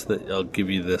promise that I'll give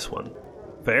you this one.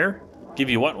 Fair? Give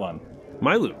you what one?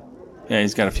 My loot. Yeah,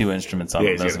 he's got a few instruments on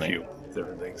him, he's doesn't got a he? few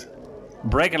different things.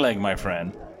 Break a leg, my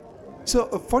friend. So,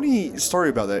 a funny story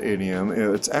about that idiom.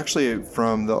 It's actually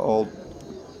from the old...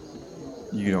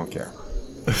 You don't care.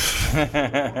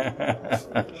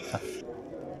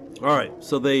 All right,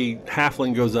 so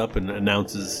Halfling goes up and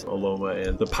announces Aloma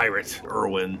and the pirate,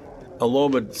 Erwin.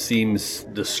 Aloma seems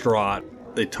distraught.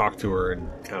 They talk to her and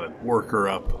kind of work her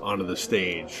up onto the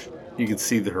stage. You can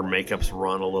see that her makeup's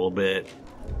run a little bit.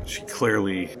 She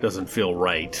clearly doesn't feel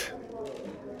right.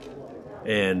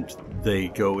 And they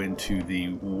go into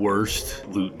the worst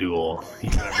loot duel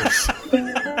you've ever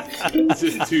seen.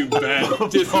 Just too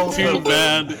bad. Just too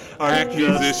bad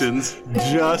acquisitions.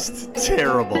 Just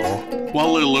terrible.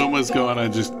 While Luma's going, I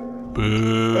just...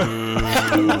 Boo.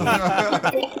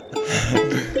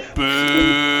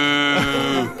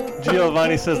 Boo.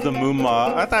 Giovanni says the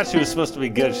Moonma. I thought she was supposed to be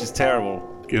good. She's terrible.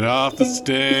 Get off the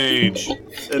stage.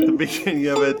 At the beginning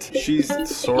of it, she's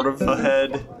sort of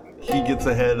ahead. He gets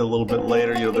ahead a little bit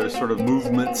later. There's sort of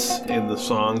movements in the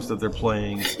songs that they're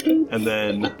playing. And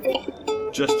then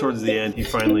just towards the end, he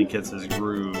finally gets his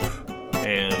groove.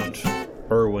 And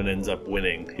Erwin ends up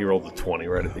winning. He rolled a 20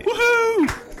 right at the end.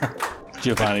 Woohoo!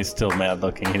 Giovanni's still mad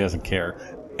looking. He doesn't care.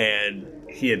 And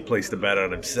he had placed a bet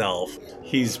on himself.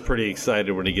 He's pretty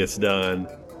excited when he gets done.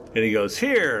 And he goes,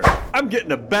 "Here, I'm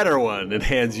getting a better one," and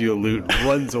hands you a loot and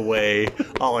runs away,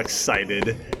 all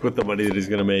excited with the money that he's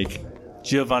going to make.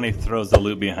 Giovanni throws the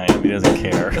loot behind him. He doesn't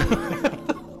care.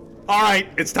 All right,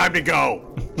 it's time to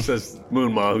go, says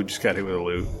Moonma, who just got hit with a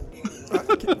loot.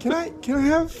 Can I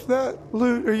have that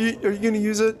loot? Are you going to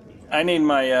use it? I need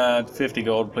my 50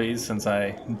 gold, please, since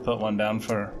I put one down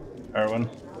for Erwin.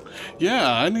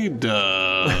 Yeah, I need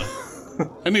to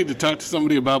talk to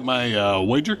somebody about my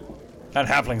wager. That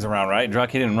halfling's around, right?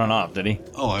 Druck, he didn't run off, did he?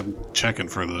 Oh, I'm checking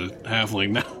for the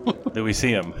halfling now. Did we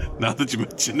see him? Now that you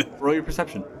mention it. Roll your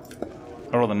perception.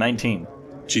 I rolled a 19.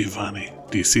 Giovanni,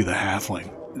 do you see the halfling?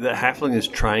 The halfling is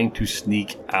trying to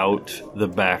sneak out the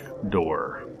back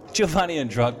door. Giovanni and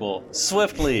Druck will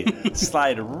swiftly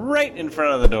slide right in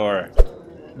front of the door.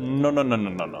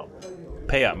 No.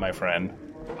 Pay up, my friend.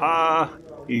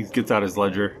 He gets out his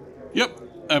ledger. Yep,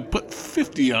 I put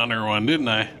 50 on her one, didn't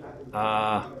I?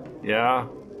 Yeah.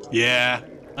 Yeah,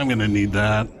 I'm gonna need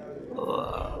that.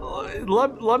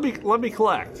 Let me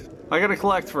collect. I gotta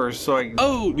collect first, so I can...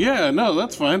 Oh, yeah, no,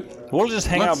 that's fine. We'll just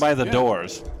hang out by the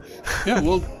doors. Yeah,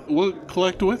 we'll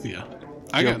collect with you.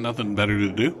 I got nothing better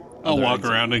to do. I'll walk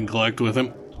around and collect with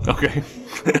him. Okay.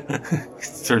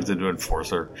 Turns into an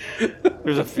enforcer.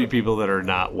 There's a few people that are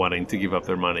not wanting to give up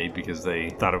their money because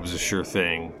they thought it was a sure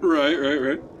thing.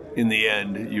 Right. In the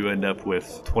end, you end up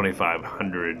with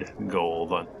 2,500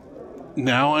 gold on.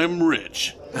 Now I'm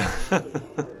rich.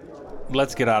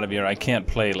 Let's get out of here. I can't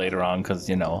play later on because,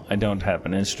 I don't have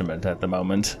an instrument at the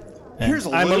moment. Here's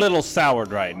a I'm loot. a little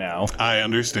soured right now. I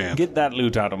understand. Get that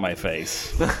loot out of my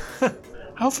face.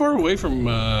 How far away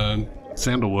from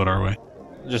Sandalwood are we?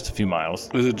 Just a few miles.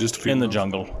 Is it just a few In the miles?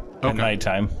 jungle. At Okay.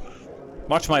 nighttime.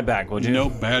 Watch my back, would you? No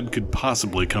bad could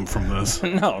possibly come from this.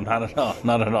 No, not at all.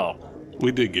 Not at all.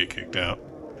 We did get kicked out.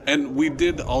 And we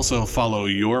did also follow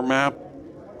your map.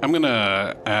 I'm going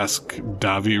to ask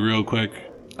Davi real quick.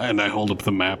 And I hold up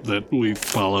the map that we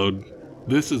followed.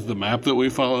 This is the map that we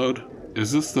followed.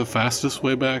 Is this the fastest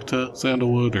way back to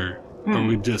Sandalwood, or are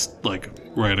we just,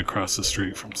 right across the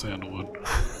street from Sandalwood?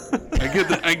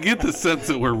 I get the sense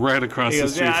that we're right across the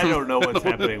street I from don't know what's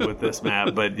happening with this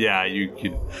map, but yeah, you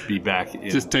could be back in...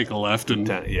 Just take a left and...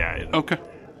 Okay.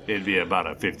 It'd be about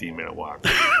a 15-minute walk.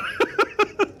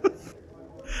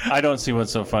 I don't see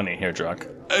what's so funny here, Druck.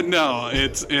 No,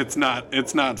 it's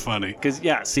not funny. Because,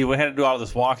 see, we had to do all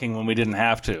this walking when we didn't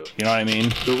have to. You know what I mean?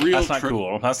 The real That's not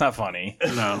cool. That's not funny.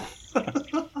 No.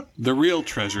 The real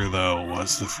treasure, though,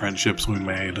 was the friendships we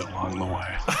made along the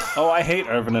way. Oh, I hate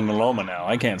Irvin and Aloma now.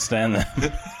 I can't stand them.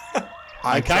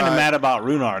 I'm kind tried- of mad about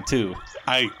Runar, too.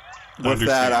 With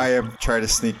that, I am trying to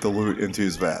sneak the loot into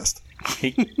his vest.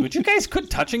 Would you guys quit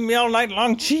touching me all night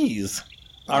long? Jeez.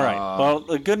 All right. Well,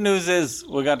 the good news is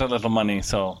we got a little money,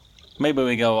 so maybe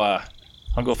we go,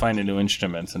 I'll go find a new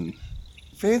instrument. And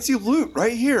Fancy loot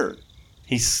right here.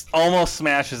 he almost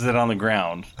smashes it on the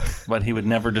ground, but he would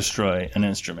never destroy an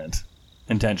instrument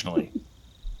intentionally.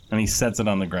 And he sets it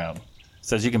on the ground.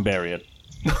 Says you can bury it.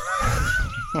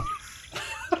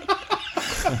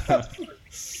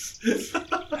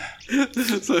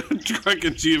 So Drunk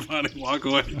and Giovanni walk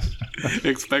away,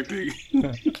 expecting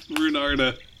Runar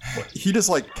to. He just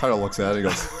like kind of looks at it and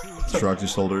goes, shrugs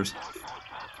his shoulders,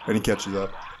 and he catches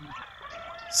up.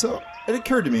 So it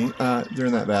occurred to me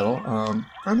during that battle,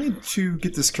 I need to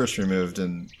get this curse removed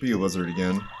and be a wizard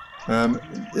again.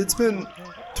 It's been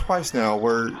twice now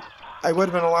where I would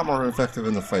have been a lot more effective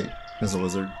in the fight as a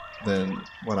wizard than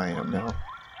what I am now.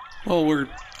 Well, we're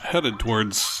headed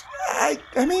towards.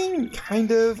 I mean,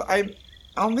 kind of.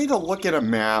 I'll need to look at a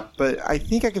map, but I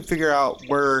think I can figure out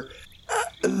where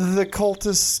the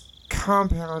cultist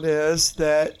compound is.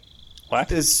 That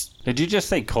What? is. Did you just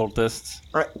say cultists?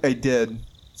 I did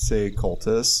say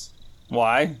cultist.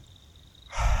 Why?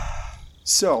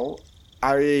 So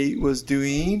I was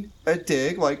doing a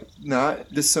dig, like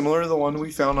not dissimilar to the one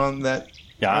we found on that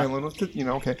Yeah. island with the,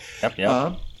 okay.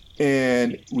 Yep.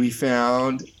 And we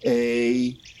found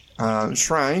a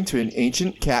shrine to an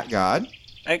ancient cat god.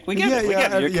 We get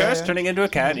it. Your curse turning into a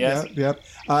cat, yes. Yep.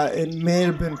 It may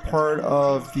have been part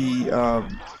of the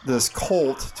this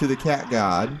cult to the cat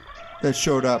god that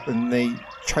showed up, and they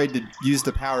tried to use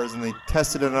the powers, and they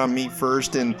tested it on me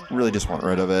first, and really just want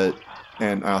rid of it.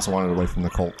 And I also wanted away from the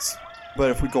cults. But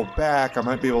if we go back, I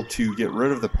might be able to get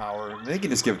rid of the power, and they can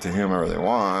just give it to whomever they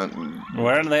want.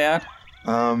 Where are they at?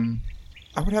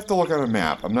 I would have to look on a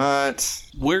map. I'm not.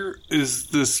 Where is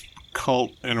this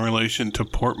cult in relation to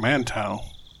Portmanteau?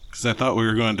 Because I thought we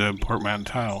were going to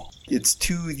Portmanteau. It's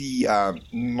to the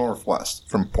northwest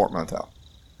from Portmanteau.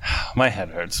 My head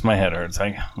hurts. We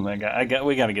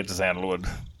got to get to Sandalwood.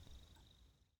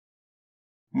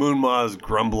 Moonma is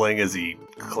grumbling as he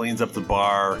cleans up the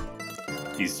bar.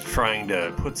 He's trying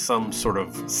to put some sort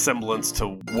of semblance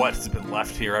to what has been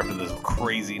left here after this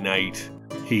crazy night.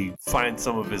 He finds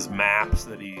some of his maps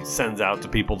that he sends out to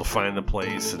people to find the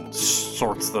place and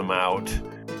sorts them out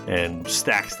and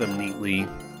stacks them neatly.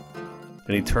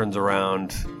 And he turns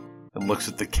around and looks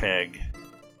at the keg,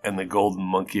 and the golden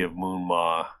monkey of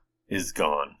Moonma is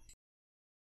gone.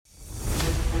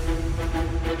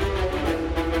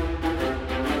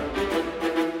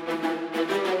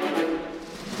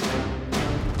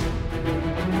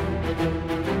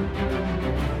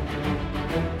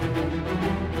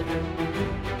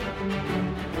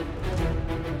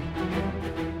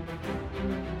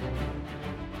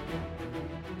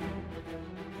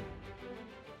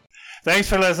 Thanks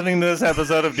for listening to this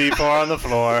episode of D4 on the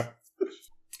Floor.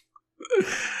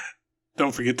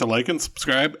 Don't forget to like and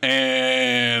subscribe,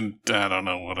 and I don't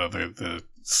know what other the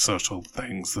social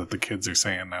things that the kids are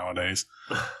saying nowadays.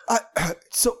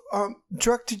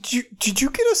 Druck, did you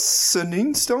get a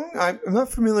sending stone? I'm not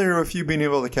familiar with you being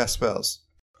able to cast spells.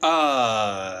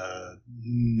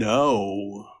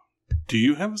 No. Do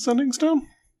you have a sending stone?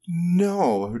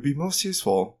 No, it would be most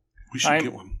useful. We should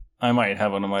get one. I might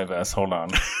have one in my vest. Hold on.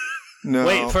 No.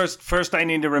 Wait, first I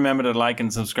need to remember to like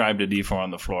and subscribe to D4 on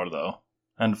the Floor, though.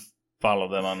 And follow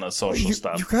them on the social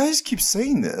stuff. You guys keep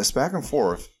saying this back and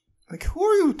forth. Like, who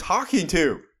are you talking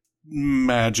to?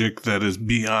 Magic that is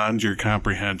beyond your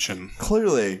comprehension.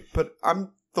 Clearly, but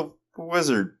I'm the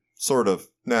wizard, sort of.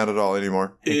 Not at all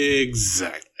anymore.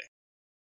 Exactly.